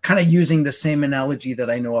kind of using the same analogy that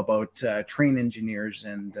I know about train engineers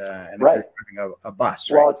and right. driving a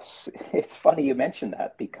bus. Well, right? it's funny you mentioned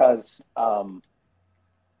that, because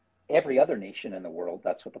every other nation in the world,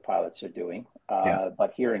 that's what the pilots are doing.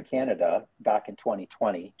 But here in Canada, back in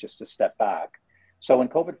 2020, just to step back. So when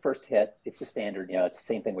COVID first hit, it's a standard, it's the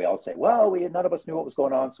same thing we all say, well, none of us knew what was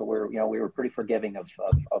going on. So we were pretty forgiving of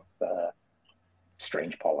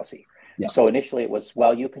strange policy. Yeah. So initially it was,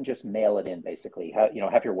 well, you can just mail it in, basically,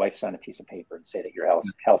 have your wife sign a piece of paper and say that you're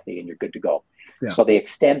healthy and you're good to go. Yeah. So they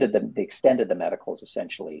extended the medicals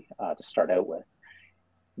essentially to start out with.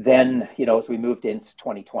 Then, as we moved into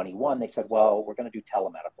 2021, they said, well, we're going to do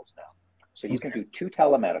telemedicals now. So you can do 2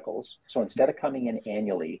 telemedicals. So instead of coming in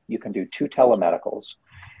annually, you can do 2 telemedicals.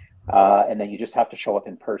 And then you just have to show up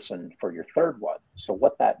in person for your third one. So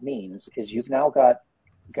what that means is you've now got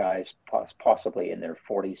guys possibly in their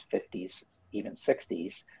 40s, 50s, even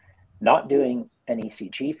 60s, not doing an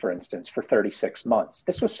ECG, for instance, for 36 months.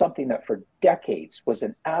 This was something that for decades was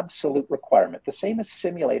an absolute requirement, the same as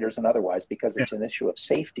simulators and otherwise, because it's an issue of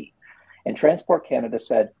safety. And Transport Canada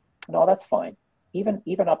said, no, that's fine.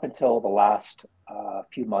 Even up until the last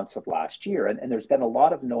few months of last year. And there's been a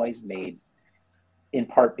lot of noise made, in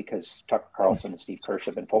part because Tucker Carlson and Steve Kirsch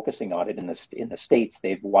have been focusing on it in the States.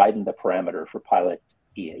 They've widened the parameter for pilot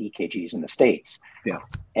EKGs in the States. Yeah.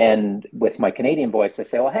 And with my Canadian voice, I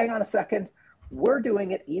say, well, hang on a second. We're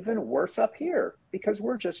doing it even worse up here, because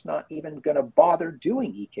we're just not even going to bother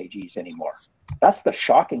doing EKGs anymore. That's the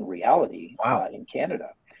shocking reality in Canada.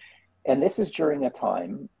 And this is during a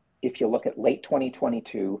time, if you look at late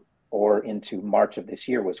 2022 or into March of this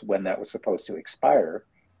year was when that was supposed to expire,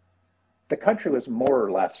 the country was more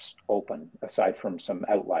or less open, aside from some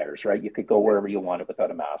outliers, right? You could go wherever you wanted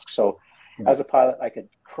without a mask. So as a pilot, I could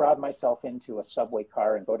crowd myself into a subway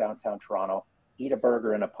car and go downtown Toronto, eat a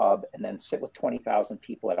burger in a pub, and then sit with 20,000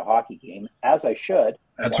 people at a hockey game, as I should.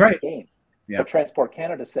 That's right. The game. Yeah. But Transport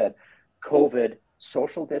Canada said, COVID,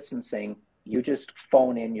 social distancing, you just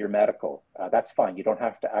phone in your medical. That's fine. You don't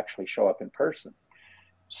have to actually show up in person.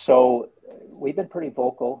 So we've been pretty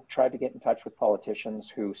vocal, tried to get in touch with politicians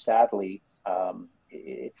who sadly,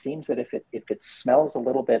 it seems that if it smells a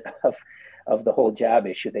little bit of the whole jab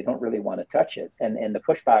issue, they don't really want to touch it. And the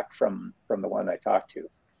pushback from the one I talked to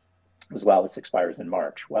was, well, this expires in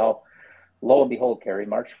March. Well, lo and behold, Kerry,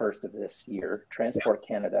 March 1st of this year, Transport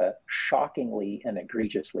Canada shockingly and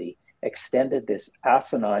egregiously extended this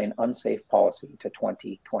asinine, unsafe policy to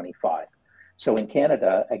 2025. So in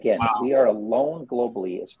Canada, again, we are alone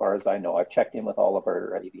globally, as far as I know. I've checked in with all of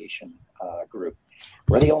our aviation group.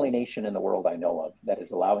 We're the only nation in the world I know of that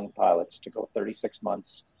is allowing pilots to go 36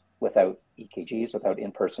 months without EKGs, without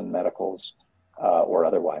in-person medicals, or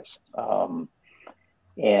otherwise.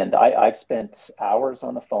 And I've spent hours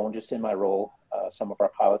on the phone just in my role. Some of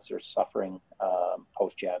our pilots are suffering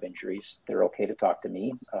post-jab injuries. They're okay to talk to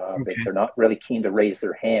me. They're not really keen to raise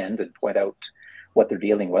their hand and point out what they're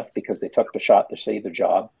dealing with, because they took the shot to save their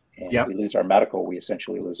job. And if we lose our medical, we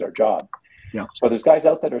essentially lose our job. Yeah. So there's guys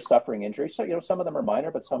out that are suffering injuries. So, some of them are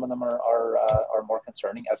minor, but some of them are more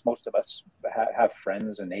concerning, as most of us have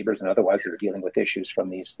friends and neighbors and otherwise that are dealing with issues from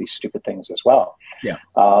these stupid things as well. Yeah.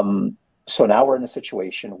 So now we're in a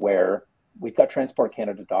situation where we've got Transport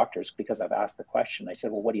Canada doctors, because I've asked the question. I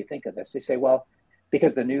said, well, what do you think of this? They say, well,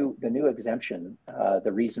 because the new exemption,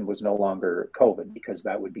 the reason was no longer COVID, because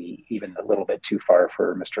that would be even a little bit too far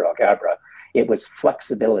for Mr. Algabra. It was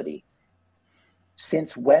flexibility.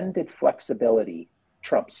 Since when did flexibility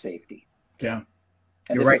trump safety? Yeah.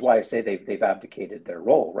 And this is why I say they've abdicated their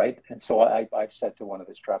role, right? And so I've said to one of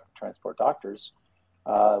his transport doctors,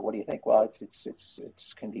 what do you think? Well,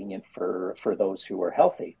 it's convenient for those who are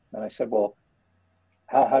healthy. And I said, well,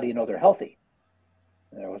 how do you know they're healthy?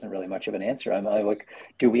 And there wasn't really much of an answer. I'm like,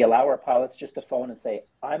 do we allow our pilots just to phone and say,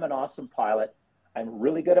 I'm an awesome pilot, I'm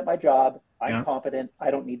really good at my job, I'm competent,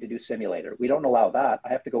 I don't need to do simulator? We don't allow that. I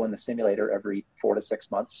have to go in the simulator every 4 to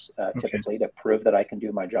 6 months, typically, to prove that I can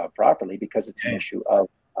do my job properly, because it's an issue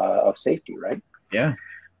of safety, right? Yeah.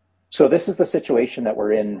 So this is the situation that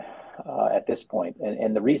we're in at this point.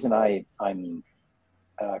 And the reason I'm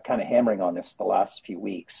kind of hammering on this the last few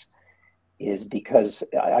weeks is because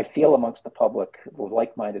I feel amongst the public, the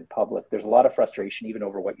like-minded public, there's a lot of frustration, even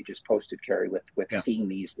over what you just posted, Kerry, with seeing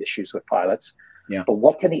these issues with pilots. Yeah. But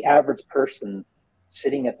what can the average person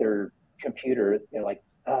sitting at their computer, like,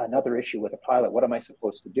 another issue with a pilot, what am I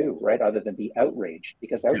supposed to do, right? Other than be outraged,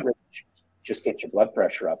 because outrage just gets your blood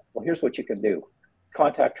pressure up. Well, here's what you can do.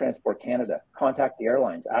 Contact Transport Canada, contact the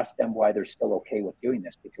airlines, ask them why they're still okay with doing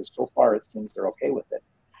this, because so far it seems they're okay with it.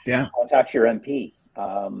 Yeah. Contact your MP.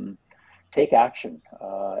 Take action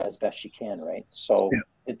as best you can, right? So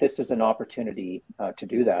this is an opportunity to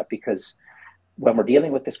do that, because when we're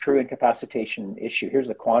dealing with this crew incapacitation issue, here's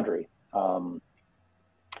the quandary. The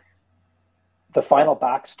final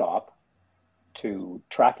backstop to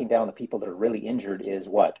tracking down the people that are really injured is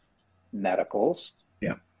what? Medicals.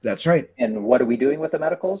 Yeah, that's right. And what are we doing with the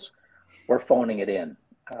medicals? We're phoning it in.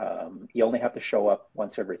 You only have to show up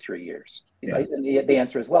once every 3 years. And the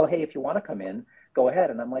answer is, well, hey, if you want to come in, go ahead.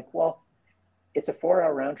 And I'm like, well, it's a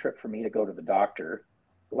 4-hour round trip for me to go to the doctor.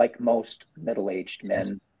 Like most middle-aged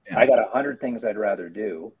men, I got 100 things I'd rather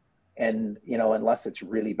do. And, unless it's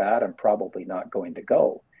really bad, I'm probably not going to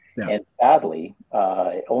go. Yeah. And sadly,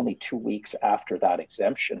 only 2 weeks after that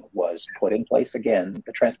exemption was put in place again,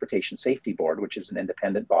 the Transportation Safety Board, which is an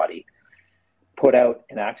independent body, put out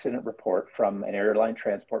an accident report from an airline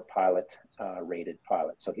transport pilot, rated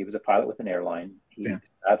pilot. So he was a pilot with an airline. He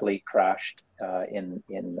sadly crashed in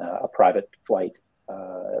a private flight,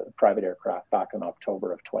 private aircraft back in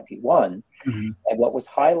October of 21. Mm-hmm. And what was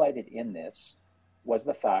highlighted in this was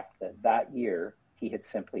the fact that year he had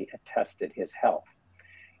simply attested his health.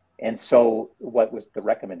 And so what was the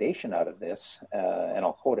recommendation out of this, and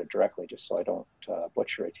I'll quote it directly just so I don't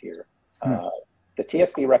butcher it here. The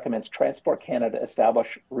TSB recommends Transport Canada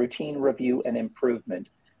establish routine review and improvement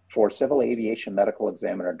for civil aviation medical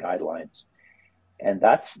examiner guidelines. And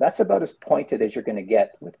that's about as pointed as you're going to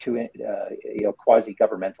get with two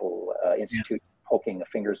quasi-governmental institutes poking the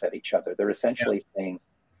fingers at each other. They're essentially saying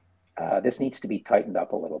this needs to be tightened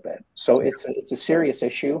up a little bit. So it's a serious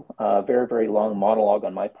issue. Very, very long monologue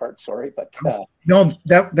on my part. Sorry, but no,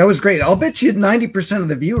 that was great. I'll bet you 90% of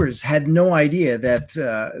the viewers had no idea that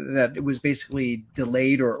that it was basically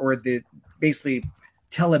delayed or the basically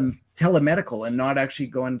telemedical and not actually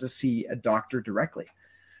going to see a doctor directly.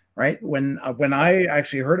 Right. When I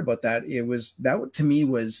actually heard about that, that to me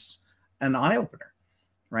was an eye opener.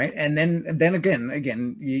 Right. And then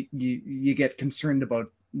again, you get concerned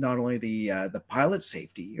about not only the pilot's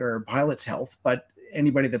safety or pilot's health, but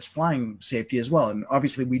anybody that's flying safety as well. And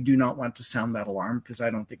obviously we do not want to sound that alarm, because I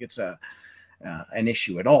don't think it's an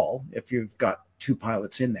issue at all if you've got two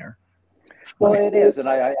pilots in there. Well, it is. And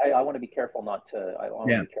I want to be careful not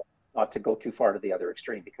to go too far to the other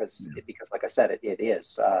extreme, because like I said, it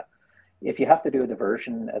is. If you have to do a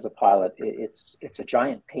diversion as a pilot, it's a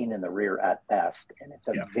giant pain in the rear at best, and it's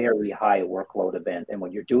a very high workload event. And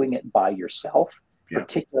when you're doing it by yourself,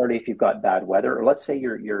 particularly if you've got bad weather, or let's say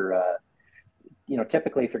you're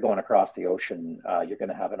typically if you're going across the ocean, you're going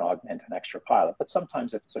to have an extra pilot. But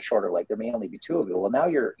sometimes if it's a shorter leg, there may only be two of you. Well, now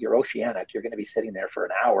you're oceanic. You're going to be sitting there for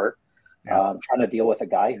an hour, trying to deal with a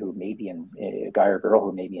guy or girl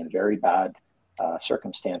who may be in very bad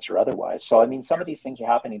circumstance or otherwise. So, I mean, some of these things are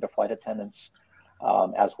happening to flight attendants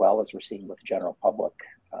as well as we're seeing with the general public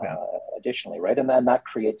additionally, right? And then that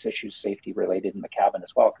creates issues safety related in the cabin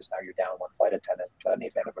as well, because now you're down one flight attendant in the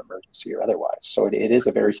event of emergency or otherwise. So it is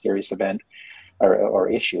a very serious event or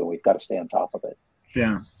issue, and we've got to stay on top of it.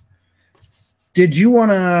 Yeah. Did you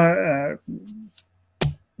want to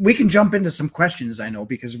we can jump into some questions, I know,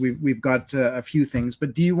 because we've got a few things.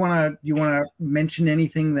 But do you want to mention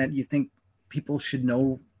anything that you think people should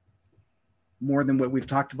know more than what we've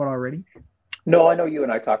talked about already? No, I know you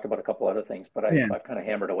and I talked about a couple other things, but I've kind of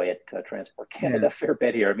hammered away at Transport Canada a fair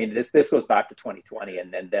bit here. I mean, this goes back to 2020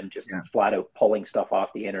 and then them just flat out pulling stuff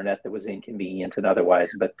off the internet that was inconvenient and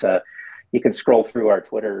otherwise. But you can scroll through our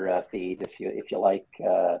Twitter feed if you like.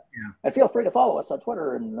 And feel free to follow us on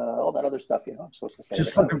Twitter and all that other stuff. I'm supposed to say.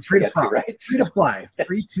 Just looking free to fly, right?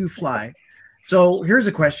 Free to fly. So here's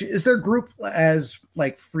a question: is their group as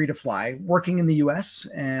like free to fly working in the U.S.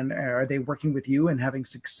 and are they working with you and having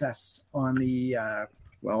success on the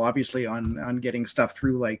obviously on getting stuff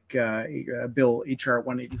through like Bill HR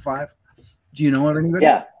 185? Do you know of anybody?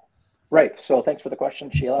 Yeah. Right. So thanks for the question,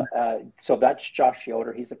 Sheila. So that's Josh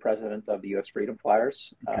Yoder. He's the president of the U.S. Freedom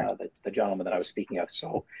Flyers, the gentleman that I was speaking of.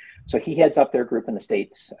 So he heads up their group in the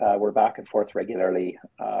States. We're back and forth regularly,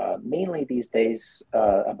 mainly these days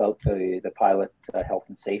about the pilot health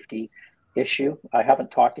and safety issue. I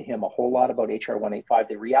haven't talked to him a whole lot about HR 185.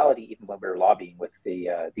 The reality, even when we were lobbying with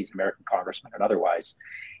these American congressmen and otherwise,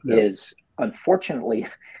 is unfortunately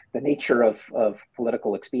the nature of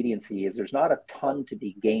political expediency is there's not a ton to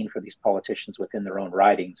be gained for these politicians within their own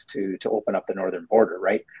ridings to open up the northern border,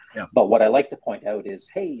 right? Yeah. But what I like to point out is,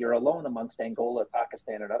 hey, you're alone amongst Angola,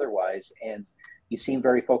 Pakistan, and otherwise, and you seem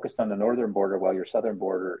very focused on the northern border while your southern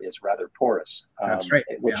border is rather porous. That's right.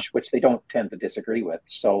 Which they don't tend to disagree with.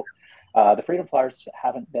 So the Freedom Flyers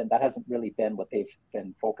hasn't really been what they've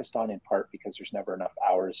been focused on, in part because there's never enough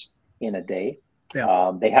hours in a day.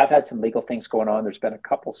 Yeah. They have had some legal things going on. There's been a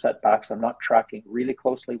couple setbacks. I'm not tracking really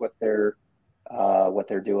closely what they're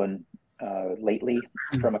doing lately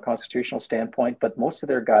from a constitutional standpoint, but most of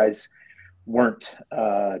their guys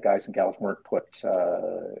and gals weren't put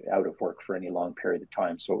out of work for any long period of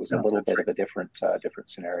time. So it was a little bit of a different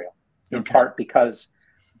scenario, in part because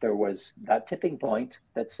there was that tipping point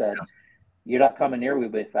that said, you're not coming near me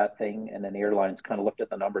with that thing. And then the airlines kind of looked at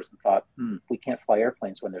the numbers and thought, we can't fly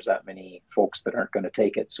airplanes when there's that many folks that aren't going to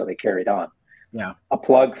take it. So they carried on. Yeah. A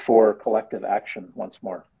plug for collective action once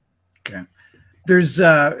more. Okay. There's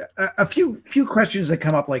a few questions that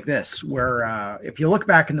come up like this, where if you look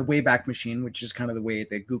back in the Wayback Machine, which is kind of the way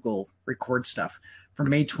that Google records stuff, from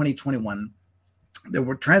May 2021, there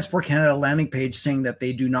were Transport Canada landing page saying that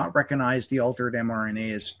they do not recognize the altered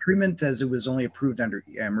mRNA as treatment, as it was only approved under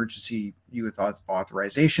emergency use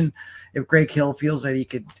authorization. If Greg Hill feels that he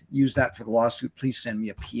could use that for the lawsuit, please send me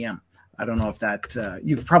a PM. I don't know if that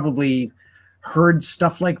you've probably heard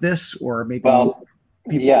stuff like this, or maybe.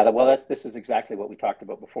 This is exactly what we talked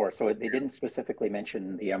about before. So they didn't specifically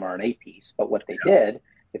mention the mRNA piece, but what they did,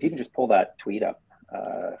 if you can just pull that tweet up,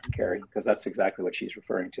 Carrie, because that's exactly what she's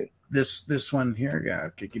referring to. This one here,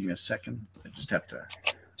 okay, give me a second. I just have to.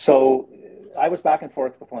 So I was back and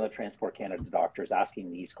forth with one of the Transport Canada doctors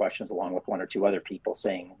asking these questions, along with one or two other people,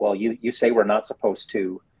 saying, well, you say we're not supposed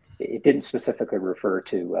to. It didn't specifically refer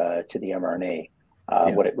to the mRNA.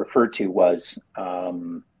 What it referred to was,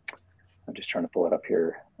 I'm just trying to pull it up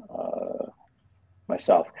here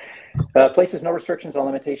myself. Places no restrictions on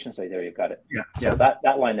limitations. So there, you've got it. So that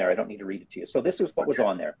line there, I don't need to read it to you. So this was what was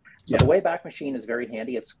on there. So the Wayback Machine is very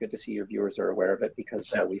handy. It's good to see your viewers are aware of it,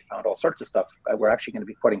 because we found all sorts of stuff. We're actually going to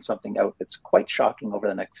be putting something out that's quite shocking over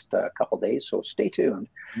the next couple days. So stay tuned.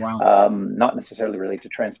 Wow. Not necessarily related to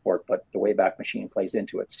transport, but the Wayback Machine plays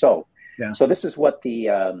into it. So this is what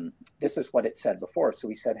it said before. So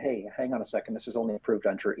we said, hey, hang on a second. This is only approved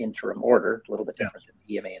under interim order, a little bit different than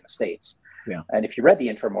the EMA in the States. Yeah. And if you read the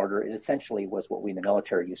interim order, it essentially was what we in the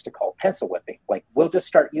military used to call pencil whipping. Like, we'll just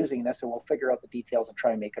start using this and we'll figure out the details and try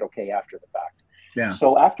and make it okay after the fact. Yeah.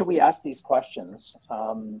 So after we asked these questions,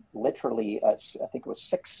 literally, I think it was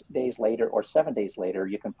 6 days later or 7 days later,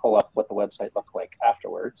 you can pull up what the website looked like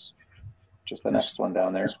afterwards. Just the next one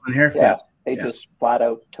down there. This one here? Yeah. They just flat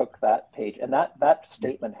out took that page, and that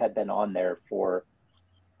statement had been on there for,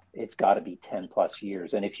 it's got to be 10 plus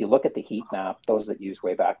years. And if you look at the heat map, those that use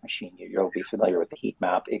Wayback Machine, you'll be familiar with the heat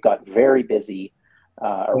map. It got very busy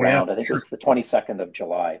around, I think it was the 22nd of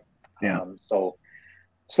July. Yeah. So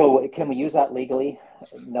can we use that legally?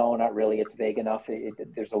 No, not really. It's vague enough.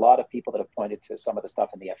 There's a lot of people that have pointed to some of the stuff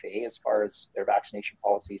in the FAA as far as their vaccination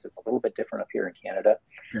policies. It's a little bit different up here in Canada.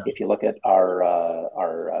 Yeah. If you look at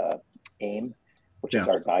our AIM, which is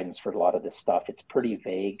our guidance for a lot of this stuff, it's pretty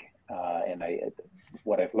vague. And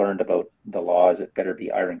what I've learned about the law is it better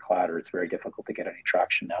be ironclad, or it's very difficult to get any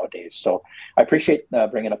traction nowadays. So I appreciate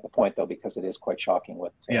bringing up the point, though, because it is quite shocking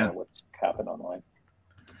what's happened online.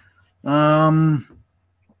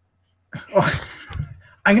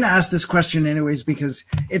 I'm going to ask this question anyways, because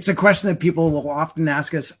it's a question that people will often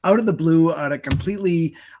ask us out of the blue, out of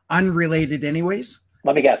completely unrelated anyways.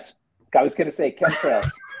 Let me guess. I was going to say chemtrails.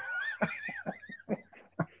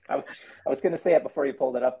 I was going to say it before you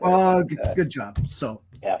pulled it up there. Oh, good job. So,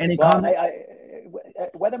 yeah. Any comment?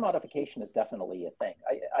 Weather modification is definitely a thing.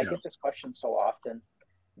 I get this question so often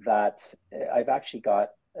that I've actually got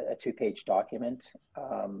a 2-page document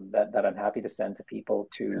that I'm happy to send to people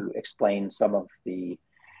to explain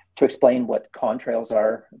explain what contrails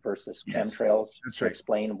are versus chemtrails, to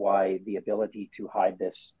explain why the ability to hide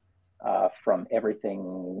this from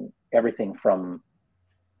everything from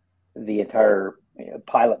the entire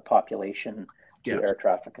pilot population to air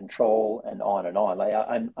traffic control and on and on. Like,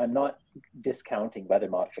 I'm not discounting weather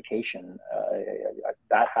modification.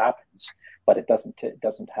 That happens, but it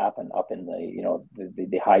doesn't happen up in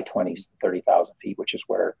the high 20s, 30,000 feet, which is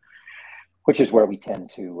where we tend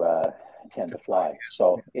to fly.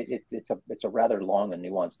 So it's a rather long and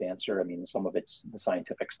nuanced answer. I mean, some of it's the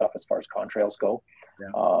scientific stuff as far as contrails go,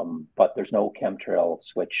 but there's no chemtrail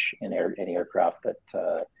switch in any aircraft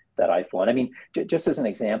that I've flown. I mean, just as an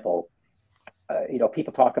example,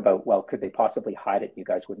 people talk about, well, could they possibly hide it? You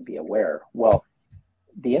guys wouldn't be aware. Well,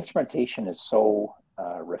 the instrumentation is so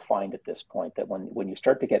refined at this point that when you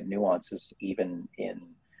start to get nuances, even in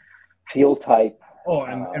fuel type,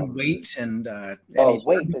 and weight and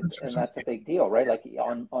weight, and that's a big deal, right? Like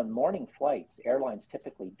on morning flights, airlines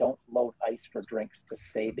typically don't load ice for drinks to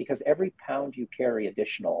save, because every pound you carry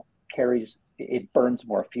additional it burns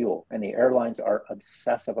more fuel, and the airlines are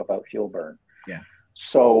obsessive about fuel burn. Yeah.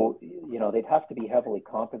 So they'd have to be heavily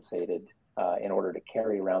compensated in order to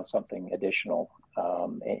carry around something additional,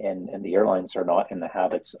 and the airlines are not in the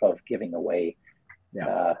habits of giving away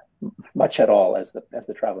much at all, as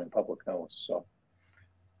the traveling public knows. So.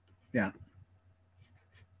 Yeah.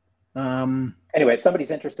 Anyway, if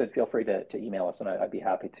somebody's interested, feel free to email us, and I'd be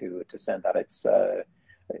happy to send that. It's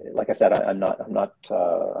like I said, I'm not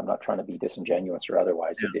trying to be disingenuous or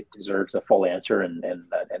otherwise. Yeah. It deserves a full answer, and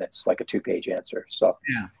it's like a 2-page answer. So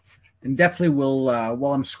yeah, and definitely will.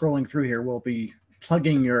 While I'm scrolling through here, we'll be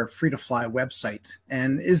plugging your Free to Fly website.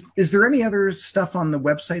 And is there any other stuff on the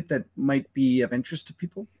website that might be of interest to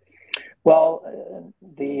people? Well,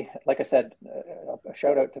 like I said, a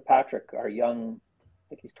shout out to Patrick, our young, I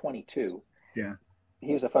think he's 22. Yeah.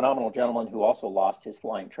 He was a phenomenal gentleman who also lost his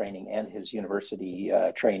flying training and his university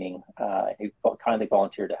training. He kindly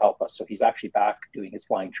volunteered to help us. So he's actually back doing his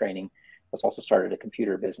flying training. He's also started a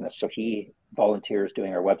computer business. So he volunteers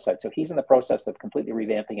doing our website. So he's in the process of completely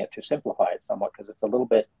revamping it to simplify it somewhat, because it's a little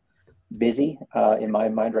bit busy in my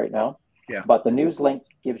mind right now. Yeah. But the news link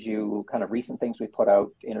gives you kind of recent things we put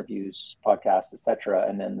out, interviews, podcasts, etc.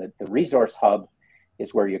 And then the resource hub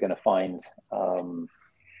is where you're going to find,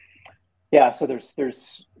 so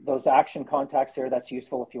there's those action contacts there. That's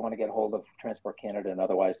useful if you want to get a hold of Transport Canada and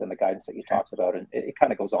otherwise, and the guidance that you talked about. And it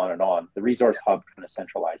kind of goes on and on. The resource hub kind of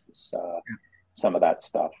centralizes some of that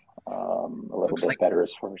stuff a little bit better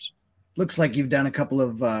as far as. Looks like you've done a couple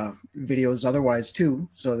of videos otherwise too,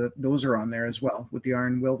 so that those are on there as well with the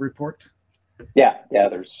Iron Will report. Yeah.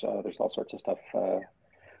 There's all sorts of stuff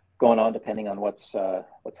going on depending on what's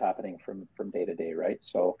happening from day to day, right?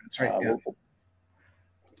 So that's right.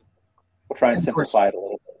 We'll try and simplify it a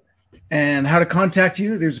little bit. And how to contact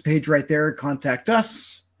you? There's a page right there. Contact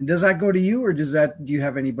us. Does that go to you, or do you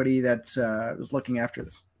have anybody that is looking after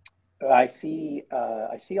this? I see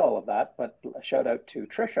all of that, but a shout out to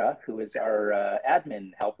Trisha, who is our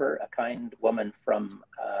admin helper, a kind woman from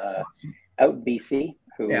out in BC,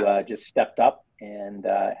 who just stepped up and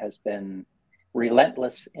has been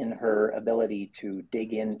relentless in her ability to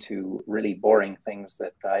dig into really boring things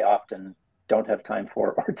that I often don't have time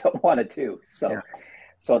for or don't want to do.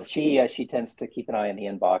 So she tends to keep an eye on the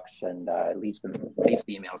inbox and leaves the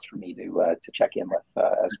emails for me to check in with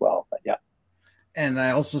as well. But yeah. And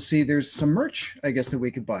I also see there's some merch, I guess, that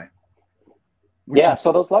we could buy.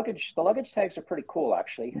 So the luggage tags are pretty cool,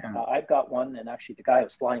 actually. Yeah. I've got one, and actually the guy I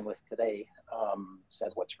was flying with today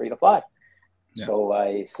says, "What's free to fly?" Yeah. So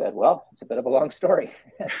I said, "Well, it's a bit of a long story,"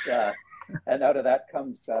 and out of that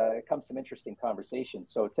comes some interesting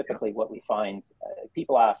conversations. So typically, what we find,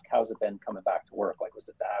 people ask, "How's it been coming back to work? Like, was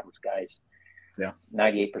it the average guys?" Yeah,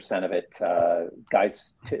 98% of it,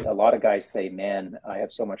 guys. A lot of guys say, "Man, I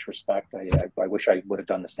have so much respect. I wish I would have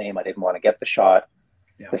done the same. I didn't want to get the shot."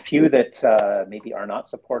 Yeah. The few that maybe are not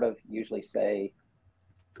supportive usually say,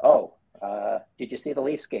 "Oh, did you see the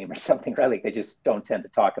Leafs game or something?" Really, they just don't tend to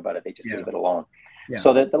talk about it. They just leave it alone. Yeah.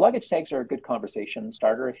 So the luggage tags are a good conversation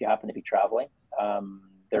starter if you happen to be traveling.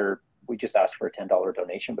 We just ask for a $10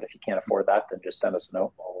 donation, but if you can't afford that, then just send us a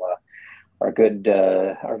note. our good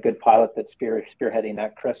pilot that's spearheading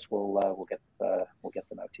that, Chris, we'll get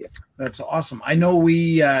them out to you. That's awesome. I know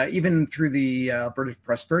we even through the Alberta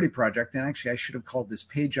Prosperity Project, and actually I should have called this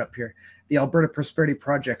page up here, the Alberta Prosperity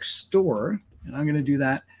Project store, and I'm going to do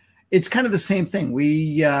that. It's kind of the same thing.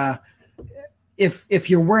 We if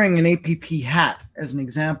you're wearing an APP hat as an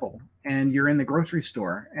example, and you're in the grocery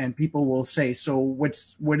store, and people will say, "So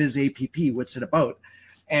what is APP? What's it about?"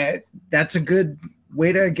 And that's a good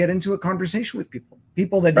way to get into a conversation with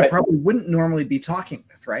people that you probably wouldn't normally be talking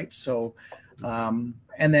with, right? So, and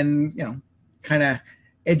then kind of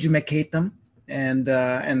educate them and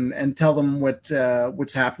tell them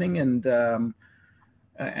what's happening, and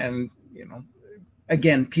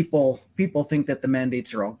again, people think that the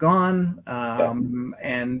mandates are all gone,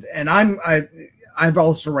 and I've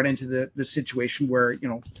also run into the situation where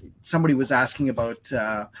somebody was asking about.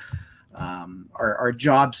 Are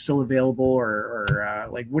jobs still available, or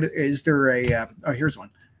like what is there here's one.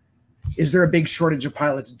 Is there a big shortage of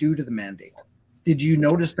pilots due to the mandate? Did you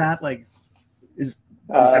notice that? Like, is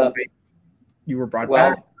that big? You were brought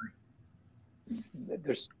back?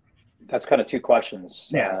 That's kind of two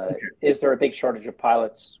questions. Okay. Is there a big shortage of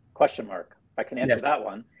pilots? Question mark. I can answer that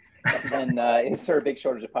one. And is there a big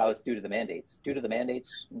shortage of pilots due to the mandates? Due to the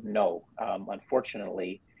mandates, no.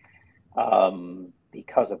 Unfortunately,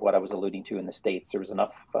 because of what I was alluding to in the States, there was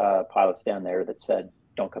enough pilots down there that said,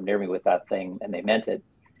 "Don't come near me with that thing," and they meant it.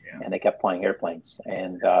 Yeah. And they kept flying airplanes.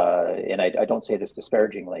 And I don't say this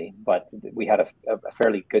disparagingly, but we had a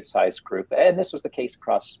fairly good sized group, and this was the case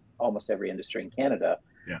across almost every industry in Canada,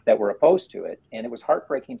 that were opposed to it. And it was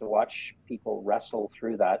heartbreaking to watch people wrestle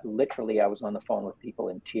through that. Literally, I was on the phone with people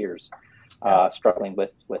in tears, struggling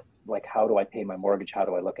with like, how do I pay my mortgage? How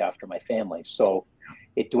do I look after my family? So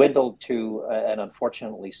it dwindled to an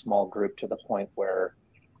unfortunately small group, to the point where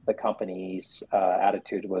the company's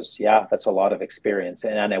attitude was, that's a lot of experience.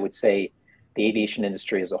 And I would say the aviation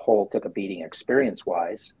industry as a whole took a beating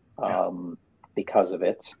experience-wise because of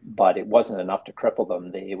it, but it wasn't enough to cripple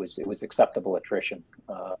them. It was acceptable attrition,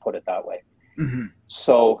 put it that way. Mm-hmm.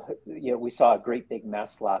 So we saw a great big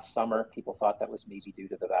mess last summer. People thought that was maybe due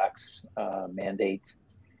to the vax mandate.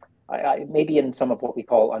 Maybe in some of what we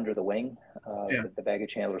call under the wing, the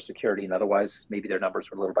baggage handler security, and otherwise maybe their numbers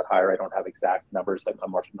were a little bit higher. I don't have exact numbers. I'm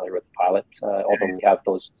more familiar with the pilot, although we have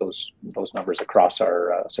those numbers across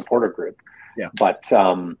our supporter group. Yeah.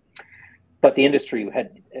 But the industry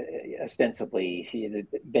had ostensibly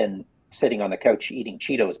been sitting on the couch eating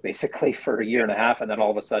Cheetos basically for a year and a half, and then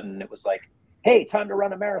all of a sudden it was like, "Hey, time to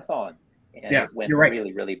run a marathon," and it went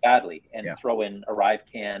really, really badly. And throw in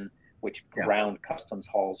ArriveCAN, which ground customs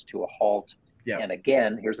hauls to a halt. Yeah. And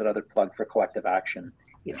again, here's another plug for collective action.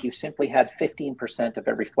 If you simply had 15% of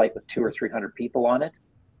every flight with 200 or 300 people on it,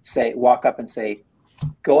 walk up and say,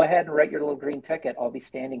 "Go ahead and write your little green ticket. I'll be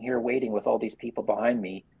standing here waiting with all these people behind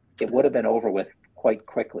me," it would have been over with quite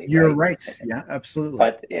quickly. You're right. Yeah, absolutely.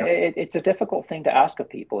 But it's a difficult thing to ask of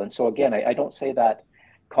people. And so again, I don't say that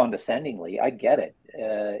condescendingly. I get it.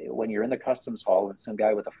 When you're in the customs hall and some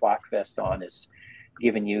guy with a flak vest on is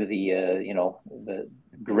giving you the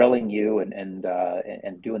grilling you and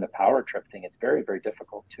doing the power trip thing, it's very, very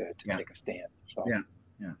difficult to make a stand. So.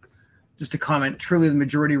 Yeah. Just a comment. Truly, the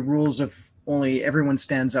majority rules if only everyone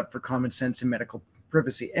stands up for common sense and medical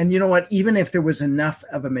privacy. And you know what? Even if there was enough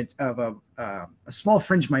of a small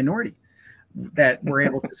fringe minority that were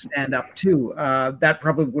able to stand up too, that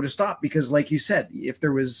probably would have stopped, because like you said, if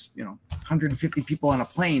there was 150 people on a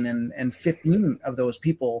plane and 15 of those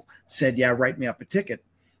people said, write me up a ticket,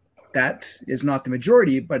 that is not the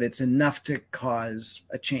majority, but it's enough to cause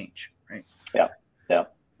a change, right?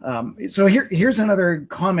 So here's another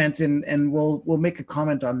comment, and we'll make a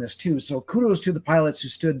comment on this too. So kudos to the pilots who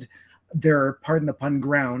stood their, pardon the pun,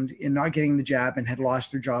 ground in not getting the jab and had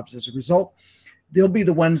lost their jobs as a result. They'll be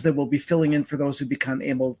the ones that will be filling in for those who become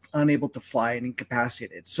unable to fly and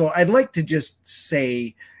incapacitated. So I'd like to just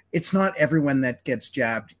say it's not everyone that gets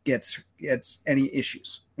jabbed gets any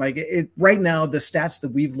issues. Like right now, the stats that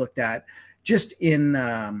we've looked at, just in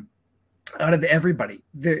out of everybody,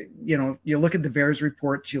 you look at the VAERS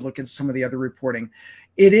reports, you look at some of the other reporting,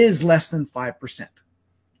 it is less than 5%,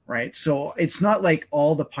 right? So it's not like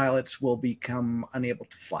all the pilots will become unable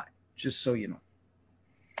to fly, just so you know.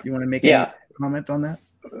 You want to make any comment on that?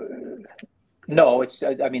 No,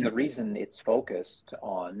 the reason it's focused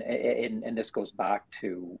on, and this goes back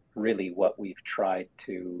to really what we've tried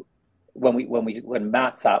to, when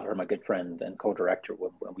Matt Sattler, my good friend and co-director,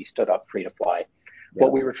 when we stood up Free to Fly,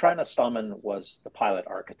 what we were trying to summon was the pilot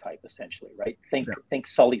archetype, essentially, right? Think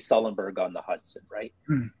Sully Sullenberg on the Hudson, right?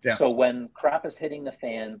 So when crap is hitting the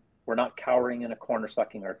fan, we're not cowering in a corner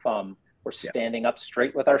sucking our thumb. We're standing up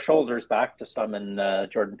straight with our shoulders back, to summon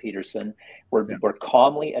Jordan Peterson. We're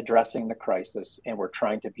calmly addressing the crisis, and we're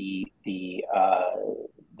trying to be the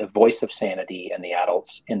voice of sanity and the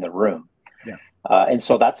adults in the room. Yeah. And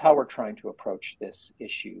so that's how we're trying to approach this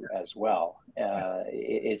issue as well,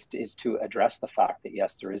 is to address the fact that,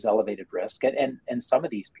 yes, there is elevated risk. And some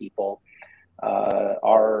of these people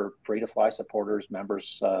are free-to-fly supporters,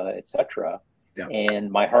 members, etc. Yeah. And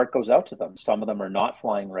my heart goes out to them. Some of them are not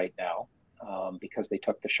flying right now because they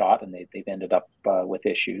took the shot and they've ended up with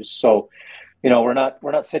issues. So, we're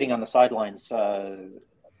not sitting on the sidelines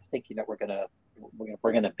thinking that we're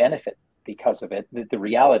gonna benefit because of it. The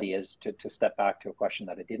reality is, to step back to a question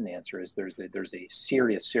that I didn't answer, is there's a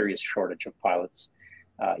serious shortage of pilots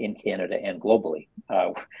in Canada and globally.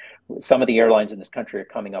 Some of the airlines in this country are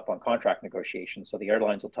coming up on contract negotiations, so the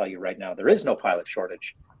airlines will tell you right now there is no pilot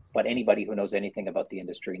shortage. But anybody who knows anything about the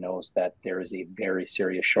industry knows that there is a very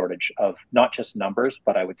serious shortage of not just numbers,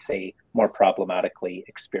 but I would say more problematically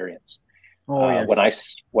experience. Yes.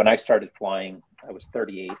 When I started flying, I was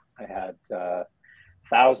 38. I had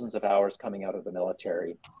thousands of hours coming out of the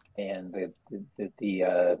military, and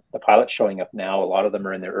the pilots showing up now, a lot of them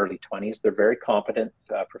are in their early 20s. They're very competent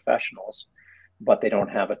professionals, but they don't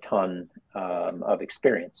have a ton of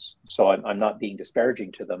experience. So I'm not being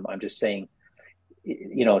disparaging to them. I'm just saying,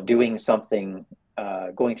 doing something,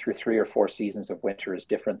 going through 3 or 4 seasons of winter is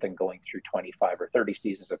different than going through 25 or 30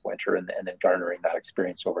 seasons of winter and then garnering that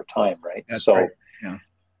experience over time, right? That's right. Yeah.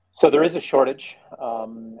 So there is a shortage.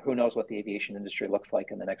 Who knows what the aviation industry looks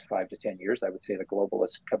like in the next 5 to 10 years? I would say the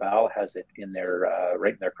globalist cabal has it in their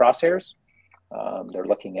right in their crosshairs. They're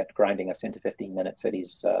looking at grinding us into 15-minute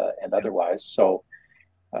cities and otherwise. So,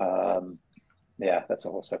 that's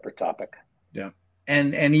a whole separate topic. Yeah.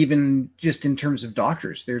 And even just in terms of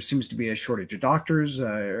doctors, there seems to be a shortage of doctors,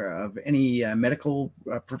 of any medical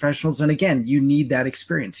professionals. And again, you need that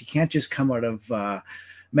experience. You can't just come out of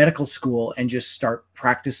medical school and just start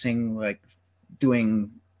practicing, like doing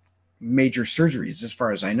major surgeries. As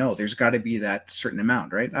far as I know, there's got to be that certain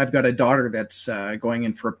amount, right? I've got a daughter that's going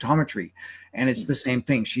in for optometry, and it's the same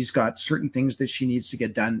thing. She's got certain things that she needs to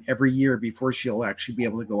get done every year before she'll actually be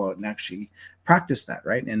able to go out and actually practice that,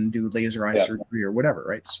 right? And do laser eye surgery or whatever,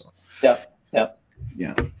 right? So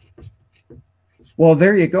yeah. Well,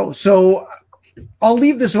 there you go. So I'll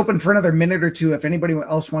leave this open for another minute or two if anybody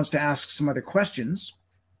else wants to ask some other questions.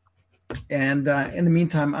 And in the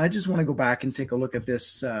meantime, I just want to go back and take a look at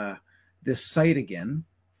this this site again.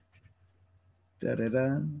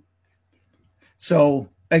 So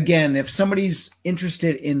again, if somebody's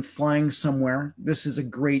interested in flying somewhere, this is a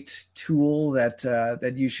great tool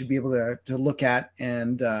that you should be able to look at.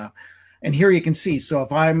 And here you can see. So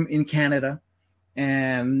if I'm in Canada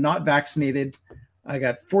and not vaccinated, I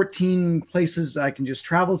got 14 places I can just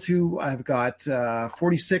travel to. I've got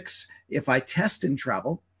 46 if I test and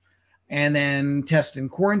travel, and then test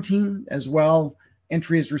and quarantine as well.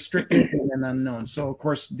 Entry is restricted and unknown. So of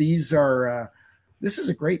course these are this is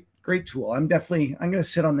a great tool. I'm going to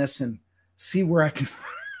sit on this and see where I can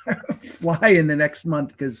fly in the next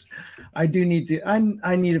month, because I do need to.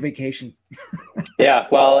 I need a vacation. Yeah,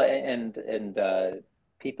 well, and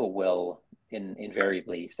people will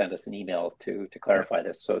invariably send us an email to clarify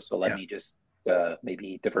this. So let me just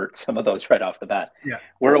maybe divert some of those right off the bat. Yeah,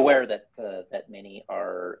 we're aware that many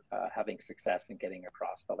are having success in getting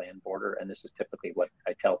across the land border, and this is typically what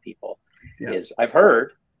I tell people is I've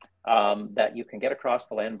heard that you can get across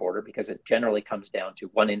the land border because it generally comes down to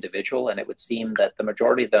one individual, and it would seem that the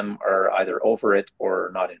majority of them are either over it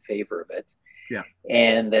or not in favor of it. Yeah.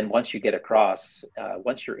 And then once you get across,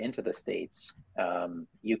 once you're into the States,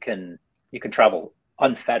 you can travel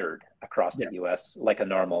unfettered across the U.S. like a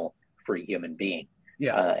normal free human being.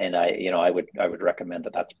 Yeah. And I would recommend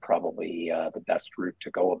that that's probably the best route to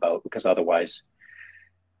go about, because otherwise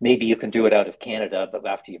maybe you can do it out of Canada, but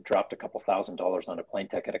after you've dropped a couple $1,000s on a plane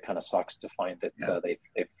ticket, it kind of sucks to find that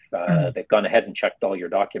they've gone ahead and checked all your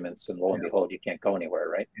documents, and lo and behold, you can't go anywhere,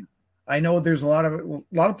 right? I know there's a lot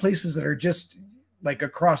of places that are just like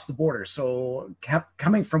across the border. So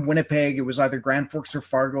coming from Winnipeg, it was either Grand Forks or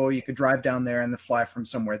Fargo. You could drive down there and then fly from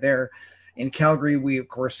somewhere there. In Calgary, we of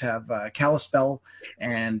course have Kalispell,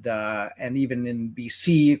 and even in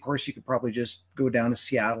BC, of course, you could probably just go down to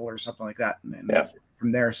Seattle or something like that, and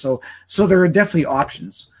from there. So there are definitely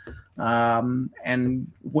options.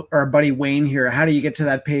 And our buddy Wayne here, how do you get to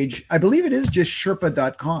that page? I believe it is just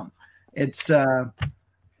Sherpa.com. It's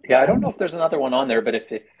I don't know if there's another one on there, but if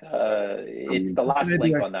it's the last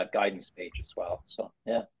link on that guidance page as well. So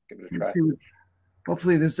give it a try.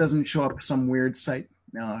 Hopefully this doesn't show up some weird site.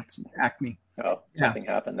 No, it's Acme. Oh, something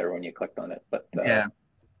happened there when you clicked on it, but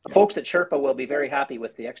The folks at Sherpa will be very happy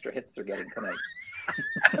with the extra hits they're getting tonight.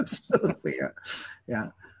 Absolutely, yeah.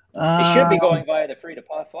 They should be going via the Free to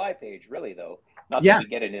Fly page, really, though. Not that we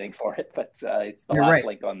get anything for it, but it's the last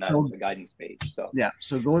link on that the guidance page. So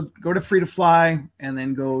so go to Free to Fly and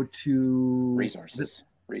then go to Resources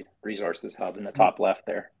Hub in the top left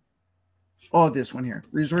there. Oh, this one here,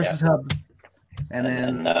 Resources Hub, and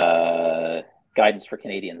then Guidance for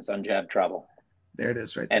Canadians, Unjabbed Travel. There it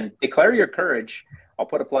is, right there. And Declare Your Courage. I'll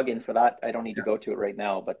put a plug in for that. I don't need to go to it right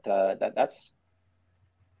now, but that's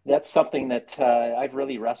something that I've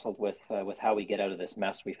really wrestled with how we get out of this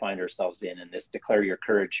mess we find ourselves in, and this Declare Your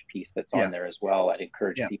Courage piece that's on there as well. I'd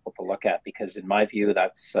encourage people to look at, because in my view,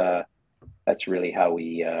 that's really how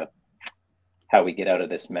we get out of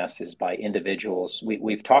this mess, is by individuals.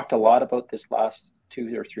 We've talked a lot about this last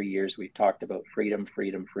 2 or 3 years. We've talked about freedom.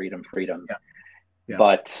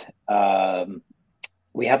 But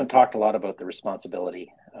we haven't talked a lot about the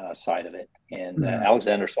responsibility side of it. And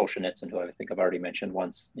Alexander Solzhenitsyn, who I think I've already mentioned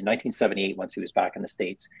once, in 1978, once he was back in the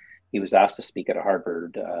States, he was asked to speak at a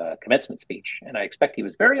Harvard commencement speech. And I expect he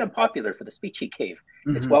was very unpopular for the speech he gave.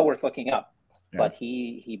 It's well worth looking up. Yeah. But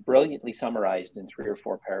he brilliantly summarized in 3 or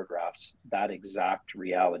 4 paragraphs that exact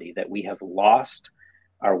reality, that we have lost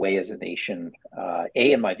our way as a nation,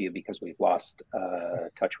 in my view, because we've lost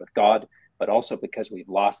touch with God, but also because we've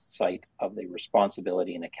lost sight of the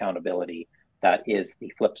responsibility and accountability that is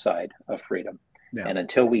the flip side of freedom. Yeah. And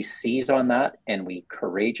until we seize on that and we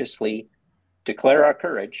courageously declare our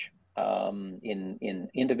courage in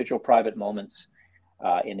individual private moments,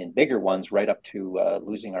 and in bigger ones, right up to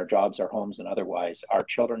losing our jobs, our homes, and otherwise, our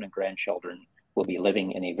children and grandchildren will be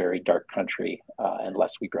living in a very dark country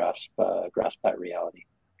unless we grasp that reality.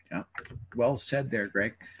 Yeah, well said there,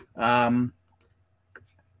 Greg.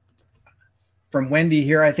 From Wendy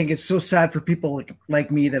here, I think it's so sad for people like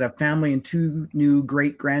me that have family and 2 new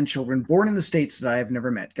great-grandchildren born in the States that I have never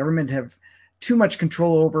met. Government have too much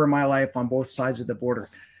control over my life on both sides of the border.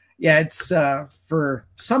 Yeah, it's for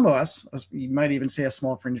some of us, you might even say a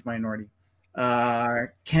small fringe minority,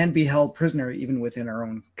 can be held prisoner even within our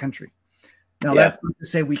own country. Now, that's not to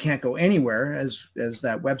say we can't go anywhere, as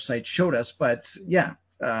that website showed us, but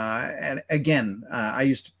and again, I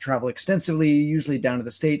used to travel extensively, usually down to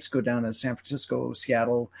the States, go down to San Francisco,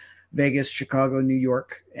 Seattle, Vegas, Chicago, New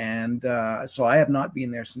York, and so I have not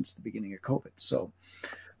been there since the beginning of COVID. So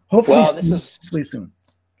hopefully soon.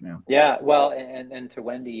 Yeah, well, and to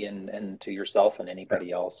Wendy and to yourself and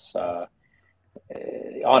anybody else,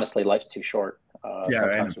 honestly, life's too short.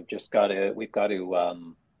 Sometimes we've got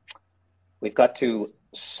to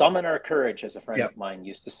summon our courage, as a friend of mine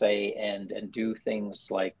used to say, and do things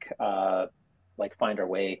like find our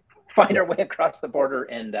way across the border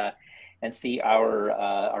and see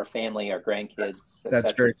our family, our grandkids, et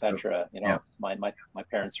cetera. You know, my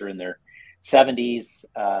parents are in their 70s,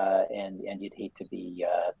 and you'd hate to be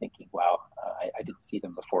thinking, wow, I didn't see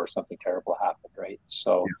them before something terrible happened, right?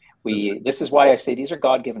 So this is why I say these are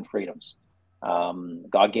God-given freedoms.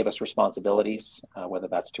 God gave us responsibilities, whether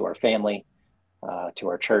that's to our family, to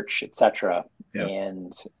our church, etc.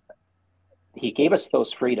 And he gave us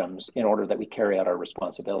those freedoms in order that we carry out our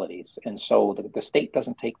responsibilities. And so the state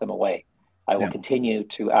doesn't take them away. I will continue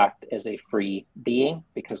to act as a free being,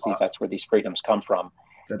 because that's where these freedoms come from.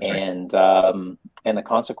 That's and the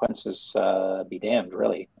consequences be damned,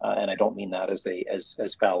 really. And I don't mean that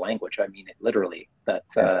as foul language. I mean it literally, that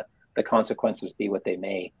the consequences be what they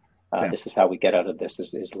may. This is how we get out of this,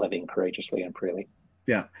 is living courageously and freely.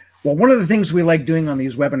 Yeah. Well, one of the things we like doing on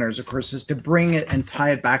these webinars, of course, is to bring it and tie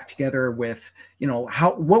it back together with,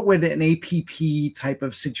 what would an APP type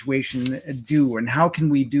of situation do, and how can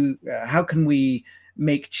we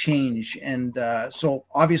make change? And so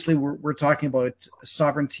obviously we're talking about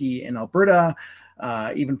sovereignty in Alberta,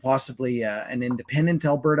 even possibly an independent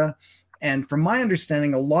Alberta. And from my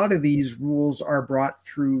understanding, a lot of these rules are brought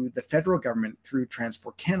through the federal government, through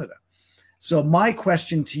Transport Canada. So my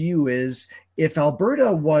question to you is, if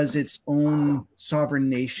Alberta was its own sovereign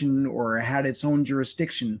nation or had its own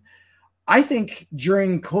jurisdiction, I think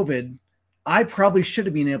during COVID, I probably should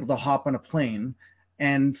have been able to hop on a plane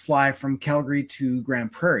and fly from Calgary to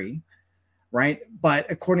Grand Prairie, right?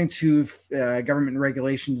 But according to government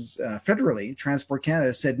regulations federally, Transport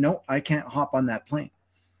Canada said, no, I can't hop on that plane.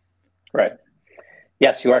 Right.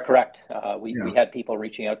 Yes, you are correct. We had people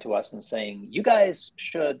reaching out to us and saying, you guys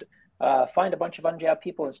should find a bunch of unjabbed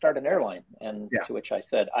people and start an airline. And to which I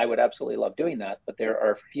said, I would absolutely love doing that. But there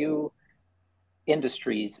are few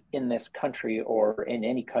industries in this country or in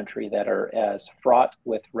any country that are as fraught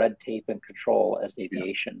with red tape and control as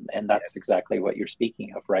aviation. And that's exactly what you're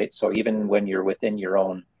speaking of, right? So even when you're within your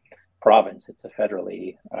own province. It's a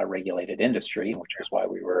federally regulated industry, which is why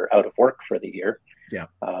we were out of work for the year. Yeah.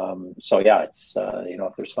 So yeah, it's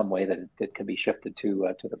if there's some way that it can be shifted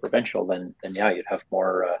to the provincial, then yeah, you'd have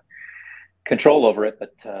more control over it.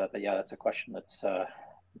 But yeah, that's a question that's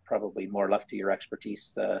probably more left to your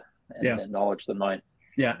expertise and knowledge than mine.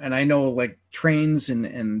 Yeah, and I know like trains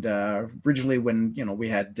and originally when we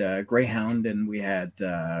had Greyhound and we had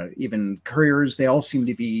even couriers, they all seem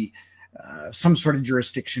to be some sort of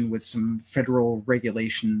jurisdiction with some federal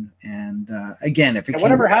regulation. And again, if it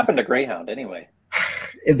whatever happened to Greyhound anyway?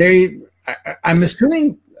 I'm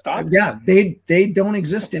assuming, Stop? Yeah, they don't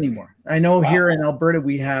exist anymore. I know here in Alberta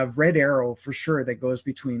we have Red Arrow for sure that goes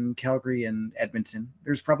between Calgary and Edmonton.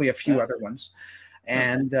 There's probably a few other ones.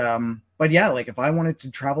 And but yeah, like if I wanted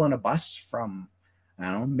to travel on a bus from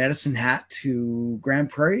Medicine Hat to Grand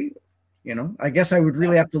Prairie, I guess I would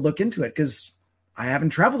really have to look into it because I haven't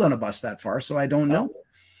traveled on a bus that far, so I don't know.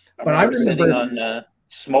 But I was sitting on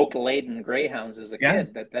smoke-laden Greyhounds as a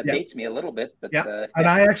kid. That dates me a little bit. But and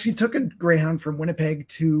I actually took a Greyhound from Winnipeg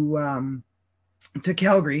to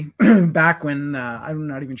Calgary back when I'm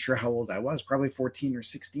not even sure how old I was, probably 14 or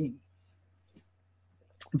 16.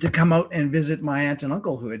 To come out and visit my aunt and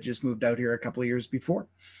uncle who had just moved out here a couple of years before.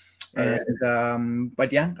 And,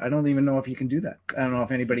 but yeah, I don't even know if you can do that. I don't know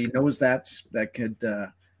if anybody knows that could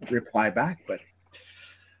reply back, but,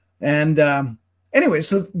 and anyway,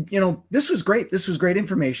 so, this was great. This was great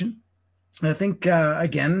information. I think,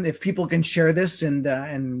 again, if people can share this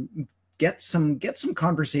and get some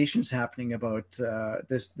conversations happening about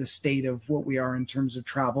the state of what we are in terms of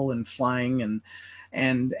travel and flying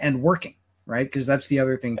and working. Right, because that's the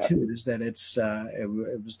other thing too, is that it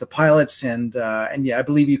was the pilots and yeah, I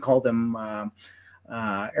believe you called them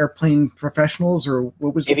airplane professionals, or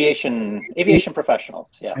what was aviation professionals?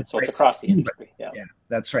 Yeah, so it's across the industry. Yeah,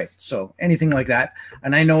 that's right. So anything like that,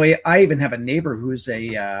 and I know I even have a neighbor who's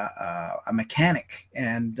a mechanic,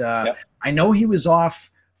 and I know he was off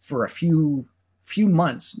for a few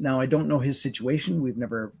months. Now I don't know his situation. We've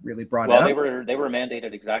never really brought it up. Well, they were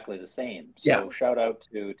mandated exactly the same. So shout out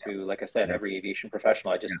to like I said, every aviation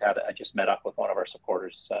professional. I just met up with one of our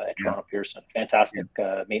supporters at Toronto Pearson. Fantastic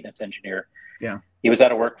maintenance engineer. Yeah, he was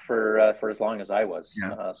out of work for as long as I was.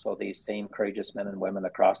 So these same courageous men and women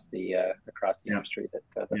across the industry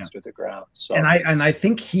that stood their ground. So and I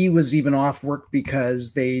think he was even off work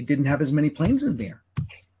because they didn't have as many planes in the air.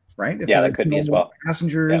 Right? That could be as well.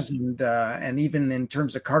 Passengers and even in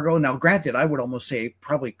terms of cargo. Now, granted, I would almost say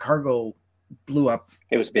probably cargo blew up.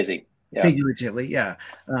 It was busy. Figuratively,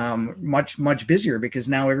 much busier because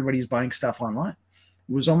now everybody's buying stuff online.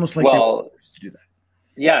 It was almost like they were supposed to do that.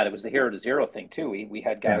 Yeah, it was the hero to zero thing too. We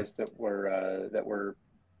had guys that were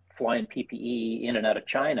flying PPE in and out of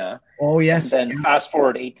China. Oh yes. And then fast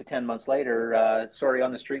forward 8 to 10 months later, sorry,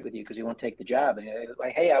 on the street with you because you won't take the jab. And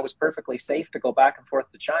like, hey, I was perfectly safe to go back and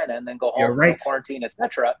forth to China and then go home, quarantine,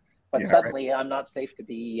 etc. But suddenly I'm not safe to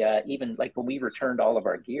be even like when we returned all of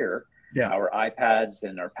our gear, our iPads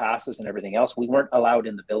and our passes and everything else, we weren't allowed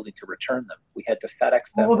in the building to return them. We had to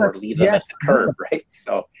FedEx them or leave them at the curb, right?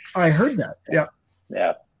 So I heard that.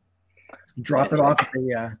 Yeah. Drop it off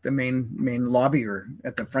at the main lobby or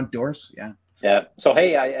at the front doors. Yeah. So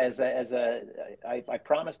hey, I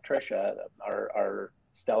promised Trisha, our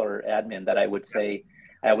stellar admin, that I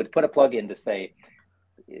would put a plug in to say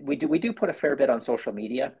we do put a fair bit on social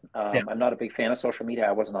media. I'm not a big fan of social media.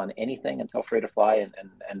 I wasn't on anything until Free to Fly,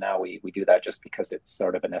 and now we do that just because it's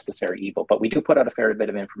sort of a necessary evil. But we do put out a fair bit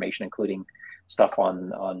of information, including stuff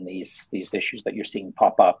on these issues that you're seeing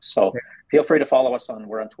pop up. So feel free to follow us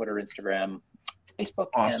we're on Twitter, Instagram, Facebook,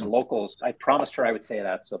 and locals. I promised her I would say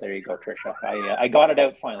that. So there you go, Trisha. I got it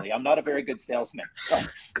out finally. I'm not a very good salesman.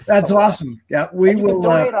 That's awesome. Yeah, we will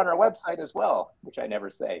donate on our website as well, which I never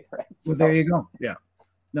say. Right. Well, there you go. Yeah.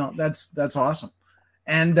 No, that's awesome.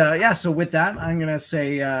 And so with that, I'm going to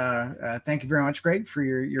say thank you very much, Greg, for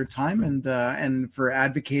your time and for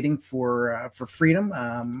advocating for freedom.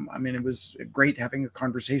 I mean, it was great having a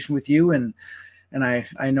conversation with you, and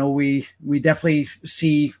I know we definitely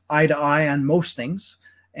see eye to eye on most things,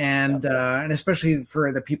 and especially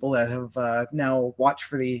for the people that have now watched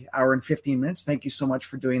for the hour and 15 minutes. Thank you so much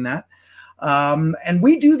for doing that. And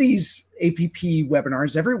we do these APP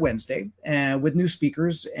webinars every Wednesday with new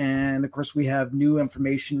speakers. And of course, we have new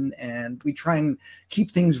information and we try and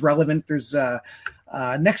keep things relevant. There's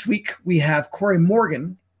next week, we have Corey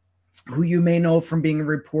Morgan who you may know from being a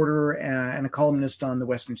reporter and a columnist on the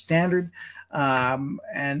Western Standard.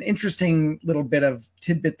 An interesting little bit of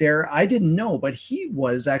tidbit there. I didn't know, but he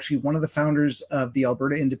was actually one of the founders of the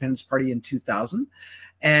Alberta Independence Party in 2000.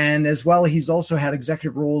 And as well, he's also had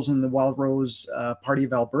executive roles in the Wild Rose Party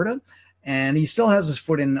of Alberta. And he still has his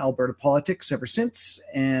foot in Alberta politics ever since.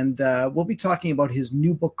 And we'll be talking about his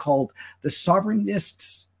new book called The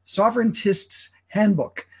Sovereigntists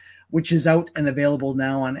Handbook, which is out and available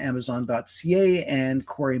now on Amazon.ca and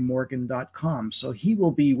CoreyMorgan.com. So he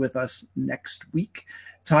will be with us next week,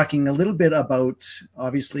 talking a little bit about,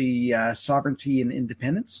 obviously, sovereignty and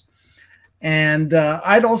independence. And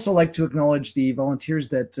I'd also like to acknowledge the volunteers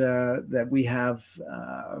that we have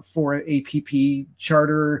for APP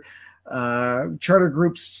charter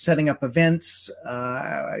groups, setting up events,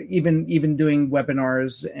 even doing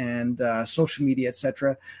webinars and social media,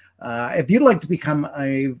 etc. If you'd like to become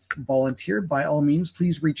a volunteer, by all means,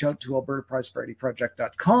 please reach out to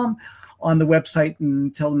albertaprosperityproject.com on the website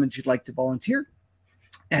and tell them that you'd like to volunteer.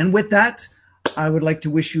 And with that, I would like to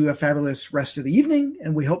wish you a fabulous rest of the evening,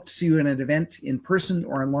 and we hope to see you in an event in person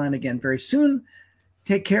or online again very soon.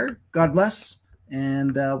 Take care. God bless,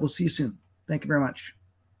 and we'll see you soon. Thank you very much.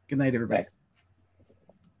 Good night, everybody.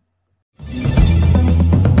 Thanks.